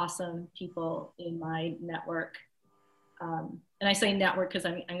wicked, awesome people in my network. And I say network because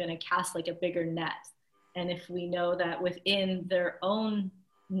I'm going to cast like a bigger net. And if we know that within their own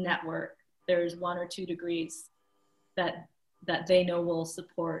network, there's 1 or 2 degrees that they know will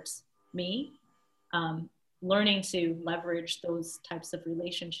support me, learning to leverage those types of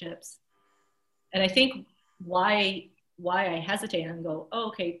relationships. And I think why I hesitate and go, oh,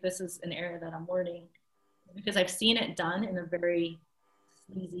 okay, this is an area that I'm learning, because I've seen it done in a very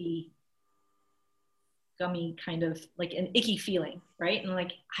sleazy, gummy kind of like an icky feeling, right? And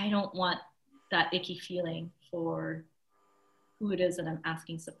like, I don't want that icky feeling for who it is that I'm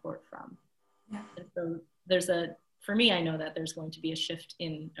asking support from. Yeah. And so for me, I know that there's going to be a shift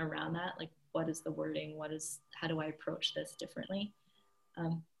in around that. Like, what is the wording? How do I approach this differently?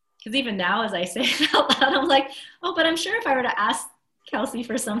 Because even now, as I say it out loud, I'm like, oh, but I'm sure if I were to ask Kelsey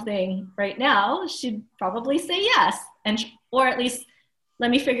for something right now, she'd probably say yes. Or at least let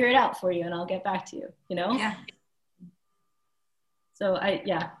me figure it out for you and I'll get back to you, you know? Yeah. So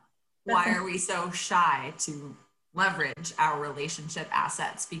why are we so shy to leverage our relationship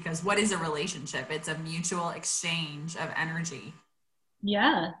assets? Because what is a relationship? It's a mutual exchange of energy.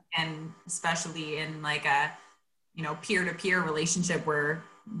 Yeah. And especially in like a, peer-to-peer relationship where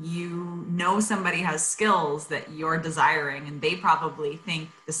somebody has skills that you're desiring and they probably think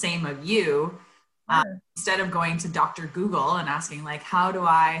the same of you. Instead of going to Dr. Google and asking like, how do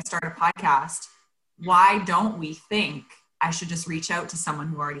I start a podcast? Why don't we think I should just reach out to someone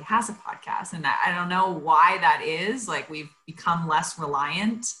who already has a podcast? And I don't know why that is. Like, we've become less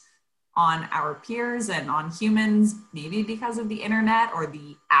reliant on our peers and on humans, maybe because of the internet or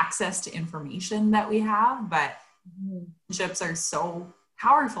the access to information that we have, but relationships are so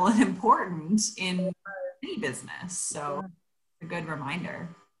powerful and important in any business. So a good reminder.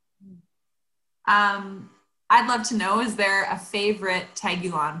 I'd love to know, is there a favorite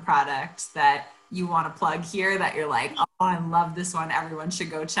Tegulon product that you want to plug here that you're like, oh, I love this one, everyone should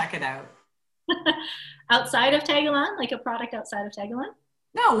go check it out? Outside of Tegulon, like a product outside of Tegulon?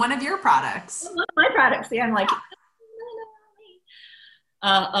 No, one of your products. One of my products. See, I'm like,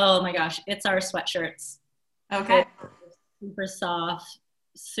 oh my gosh, it's our sweatshirts. Okay. Super soft,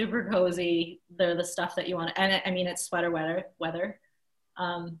 super cozy. They're the stuff that you want. And I mean, it's sweater weather.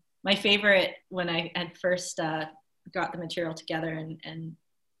 My favorite, when I had first got the material together and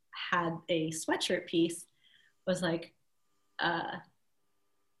had a sweatshirt piece, was like,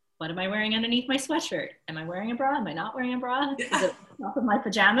 what am I wearing underneath my sweatshirt? Am I wearing a bra? Am I not wearing a bra? Is it on top of my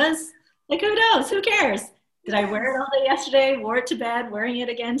pajamas? Like, who knows? Who cares? Did I wear it all day yesterday? Wore it to bed, wearing it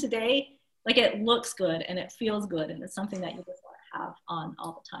again today? Like, it looks good and it feels good, and it's something that you just want to have on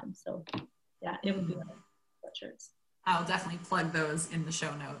all the time. So yeah, it would be one of sweatshirts. I'll definitely plug those in the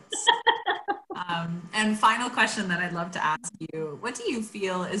show notes. And final question that I'd love to ask you, what do you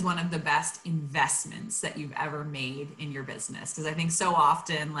feel is one of the best investments that you've ever made in your business? Because I think so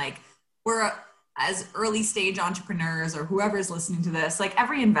often, like, we're as early stage entrepreneurs or whoever's listening to this, like,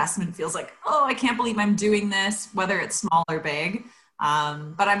 every investment feels like, oh, I can't believe I'm doing this, whether it's small or big.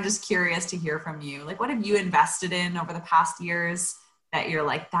 But I'm just curious to hear from you. Like, what have you invested in over the past years that you're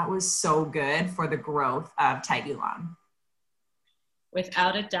like, that was so good for the growth of Tegulon?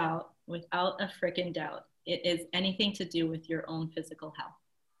 Without a doubt, without a freaking doubt, it is anything to do with your own physical health.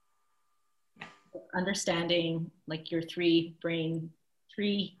 Yeah. Understanding like your three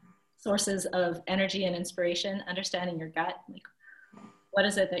sources of energy and inspiration, understanding your gut, like, what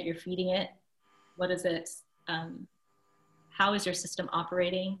is it that you're feeding it? What is it? How is your system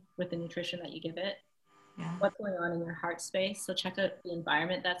operating with the nutrition that you give it? Yeah. What's going on in your heart space? So check out the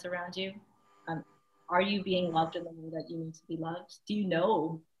environment that's around you. Are you being loved in the way that you need to be loved? Do you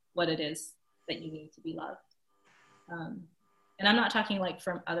know what it is that you need to be loved? And I'm not talking like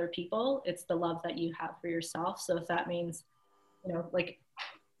from other people, it's the love that you have for yourself. So if that means, like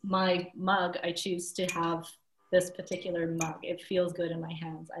my mug, I choose to have this particular mug. It feels good in my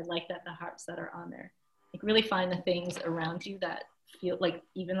hands. I like that the hearts that are on there. Like, really find the things around you that feel like,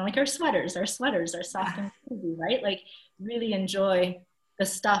 even like our sweaters are soft and cozy, right? Like, really enjoy the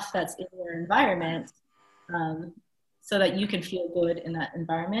stuff that's in your environment, so that you can feel good in that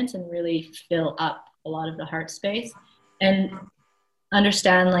environment and really fill up a lot of the heart space, and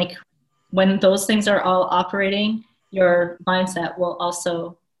understand like when those things are all operating, your mindset will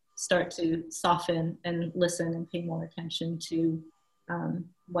also start to soften and listen and pay more attention to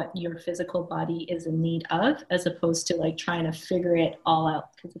what your physical body is in need of, as opposed to like trying to figure it all out.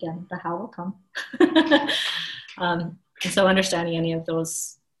 Because again, the how will come. And so understanding any of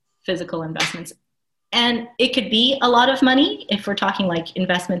those physical investments. And it could be a lot of money if we're talking like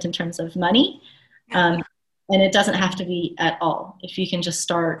investment in terms of money. And it doesn't have to be at all. If you can just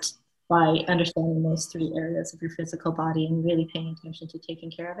start by understanding those 3 areas of your physical body and really paying attention to taking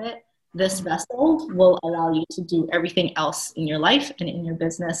care of it, this vessel will allow you to do everything else in your life and in your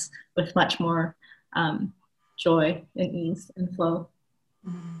business with much more joy and ease and flow.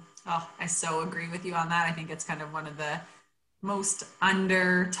 Oh, I so agree with you on that. I think it's kind of one of the most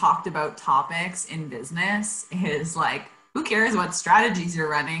under talked about topics in business is like, who cares what strategies you're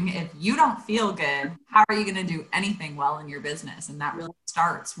running? If you don't feel good, how are you going to do anything well in your business? And that really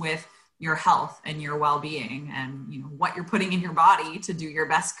starts with your health and your well-being and, you know, what you're putting in your body to do your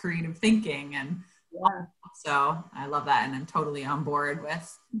best creative thinking. And so I love that. And I'm totally on board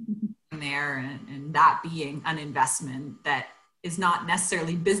with there and that being an investment that is not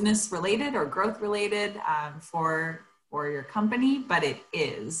necessarily business related or growth related for your company, but it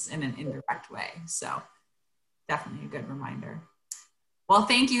is in an indirect way. So definitely a good reminder. Well,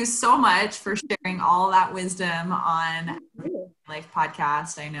 thank you so much for sharing all that wisdom on Life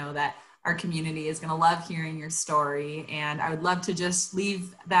Podcast. I know that our community is going to love hearing your story, and I would love to just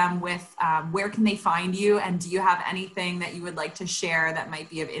leave them with where can they find you, and do you have anything that you would like to share that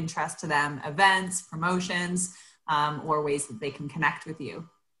might be of interest to them, events, promotions, or ways that they can connect with you?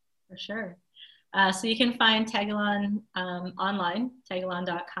 For sure. So you can find Tagalon online,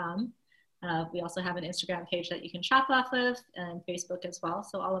 tagalon.com. We also have an Instagram page that you can shop off of, and Facebook as well.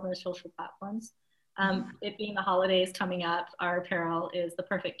 So all of our social platforms. It being the holidays coming up, our apparel is the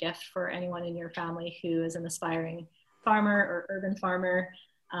perfect gift for anyone in your family who is an aspiring farmer or urban farmer,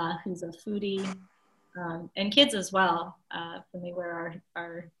 who's a foodie, and kids as well. When they wear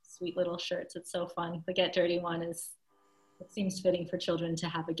our sweet little shirts, it's so fun. The Get Dirty one it seems fitting for children to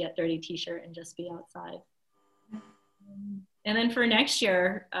have a Get Dirty t-shirt and just be outside. And then for next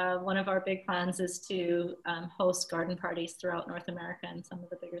year, one of our big plans is to host garden parties throughout North America and some of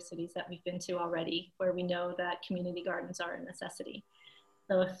the bigger cities that we've been to already, where we know that community gardens are a necessity.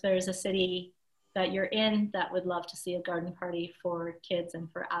 So if there's a city that you're in that would love to see a garden party for kids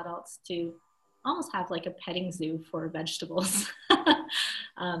and for adults to almost have like a petting zoo for vegetables,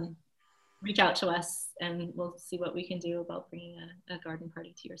 reach out to us and we'll see what we can do about bringing a garden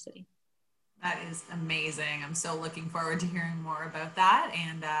party to your city. That is amazing. I'm so looking forward to hearing more about that.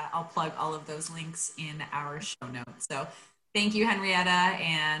 And I'll plug all of those links in our show notes. So thank you, Henrietta,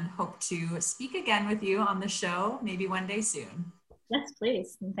 and hope to speak again with you on the show, maybe one day soon. Yes,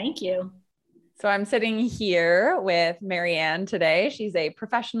 please. And thank you. So I'm sitting here with Marianne today. She's a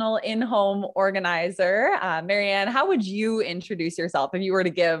professional in-home organizer. Marianne, how would you introduce yourself if you were to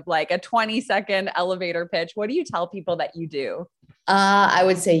give like a 20-second elevator pitch? What do you tell people that you do? I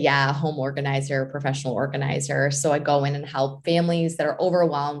would say, home organizer, professional organizer. So I go in and help families that are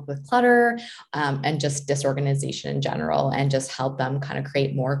overwhelmed with clutter and just disorganization in general, and just help them kind of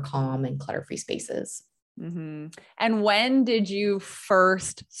create more calm and clutter-free spaces. Mm-hmm. And when did you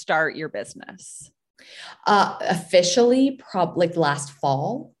first start your business? Officially, probably like last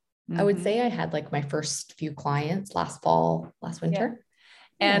fall. Mm-hmm. I would say I had like my first few clients last winter. Yeah.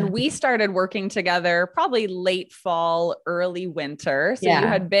 And we started working together probably late fall, early winter. So you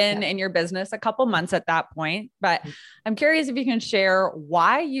had been in your business a couple months at that point, but I'm curious if you can share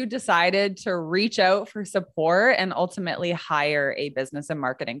why you decided to reach out for support and ultimately hire a business and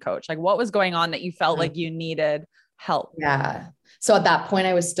marketing coach. Like what was going on that you felt like you needed help? Yeah. So at that point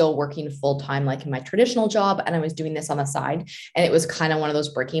I was still working full-time, like in my traditional job, and I was doing this on the side. And it was kind of one of those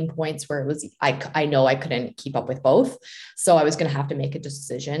breaking points where it was, I know I couldn't keep up with both. So I was going to have to make a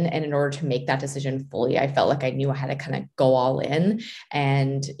decision. And in order to make that decision fully, I felt like I knew I had to kind of go all in.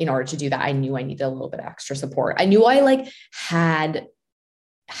 And in order to do that, I knew I needed a little bit of extra support. I knew I like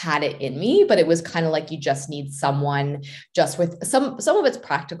had it in me, but it was kind of like, you just need someone just with some of it's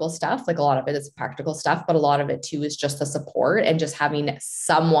practical stuff. Like a lot of it is practical stuff, but a lot of it too is just the support and just having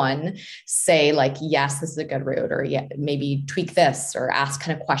someone say like, yes, this is a good route, or yeah, maybe tweak this, or ask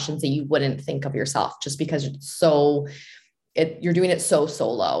kind of questions that you wouldn't think of yourself, just because you're doing it so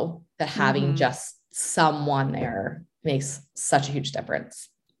solo that having just someone there makes such a huge difference.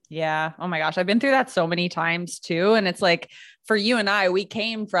 Yeah. Oh my gosh. I've been through that so many times too. And it's like for you and I, we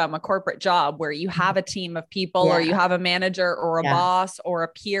came from a corporate job where you have a team of people or you have a manager or a boss or a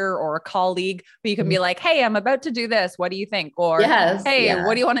peer or a colleague who you can be like, hey, I'm about to do this. What do you think? Or, hey,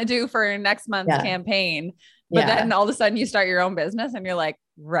 what do you want to do for next month's campaign? But then all of a sudden you start your own business and you're like,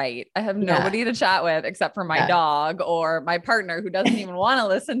 right, I have nobody to chat with except for my dog or my partner who doesn't even want to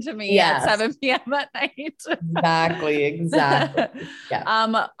listen to me at 7 p.m. at night. Exactly.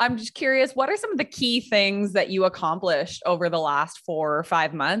 I'm just curious, what are some of the key things that you accomplished over the last 4 or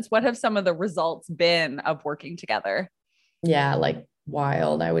 5 months? What have some of the results been of working together? Yeah, like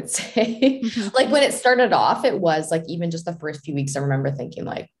wild, I would say. Like when it started off, it was like even just the first few weeks, I remember thinking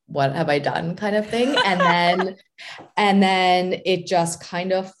like, what have I done kind of thing. And then it just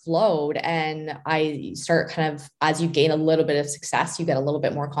kind of flowed. And I start kind of, as you gain a little bit of success, you get a little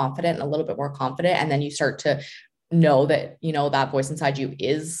bit more confident and a little bit more confident. And then you start to know that, you know, that voice inside you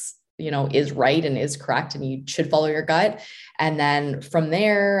is right and is correct, and you should follow your gut. And then from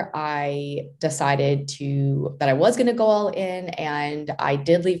there, I decided that I was going to go all in, and I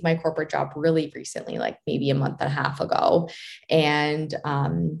did leave my corporate job really recently, like maybe a month and a half ago. And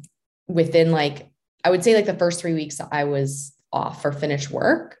within I would say the first 3 weeks I was off or finished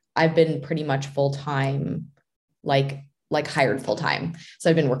work, I've been pretty much full-time, like hired full-time.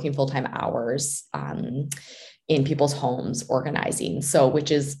 So I've been working full-time hours in people's homes organizing. So, which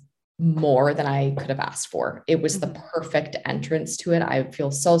is more than I could have asked for. It was the perfect entrance to it. I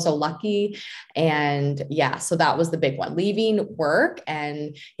feel so lucky. And so that was the big one, leaving work.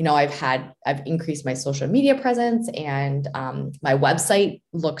 And, you know, I've increased my social media presence, and my website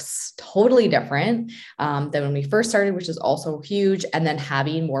looks totally different than when we first started, which is also huge. And then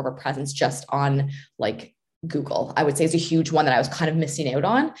having more of a presence just on Google, I would say, is a huge one that I was kind of missing out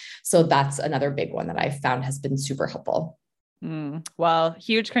on. So that's another big one that I found has been super helpful. Well,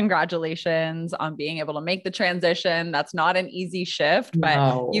 huge congratulations on being able to make the transition. That's not an easy shift,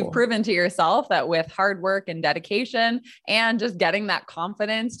 but you've proven to yourself that with hard work and dedication and just getting that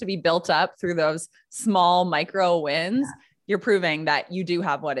confidence to be built up through those small micro wins, you're proving that you do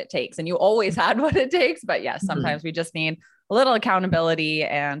have what it takes, and you always had what it takes. But yes, sometimes we just need a little accountability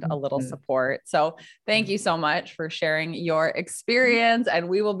and a little support. So thank you so much for sharing your experience, and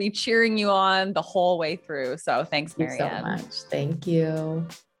we will be cheering you on the whole way through. So thanks, Marianne. Thank you so much. Thank you.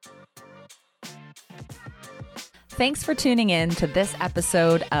 Thanks for tuning in to this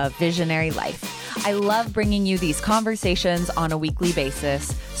episode of Visionary Life. I love bringing you these conversations on a weekly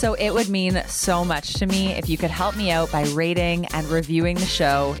basis, so it would mean so much to me if you could help me out by rating and reviewing the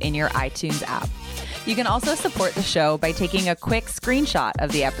show in your iTunes app. You can also support the show by taking a quick screenshot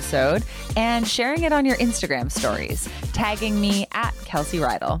of the episode and sharing it on your Instagram stories, tagging me at Kelsey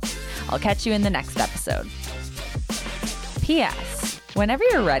Rydell. I'll catch you in the next episode. P.S. Whenever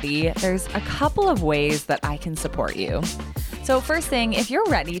you're ready, there's a couple of ways that I can support you. So first thing, if you're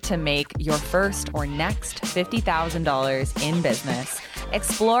ready to make your first or next $50,000 in business,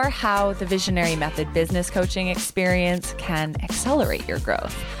 explore how the Visionary Method business coaching experience can accelerate your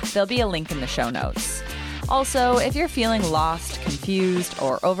growth. There'll be a link in the show notes. Also, if you're feeling lost, confused,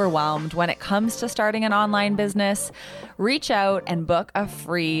 or overwhelmed when it comes to starting an online business, reach out and book a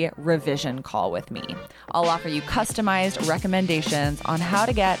free revision call with me. I'll offer you customized recommendations on how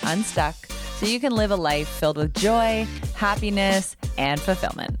to get unstuck so you can live a life filled with joy, happiness, and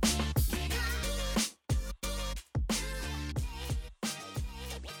fulfillment.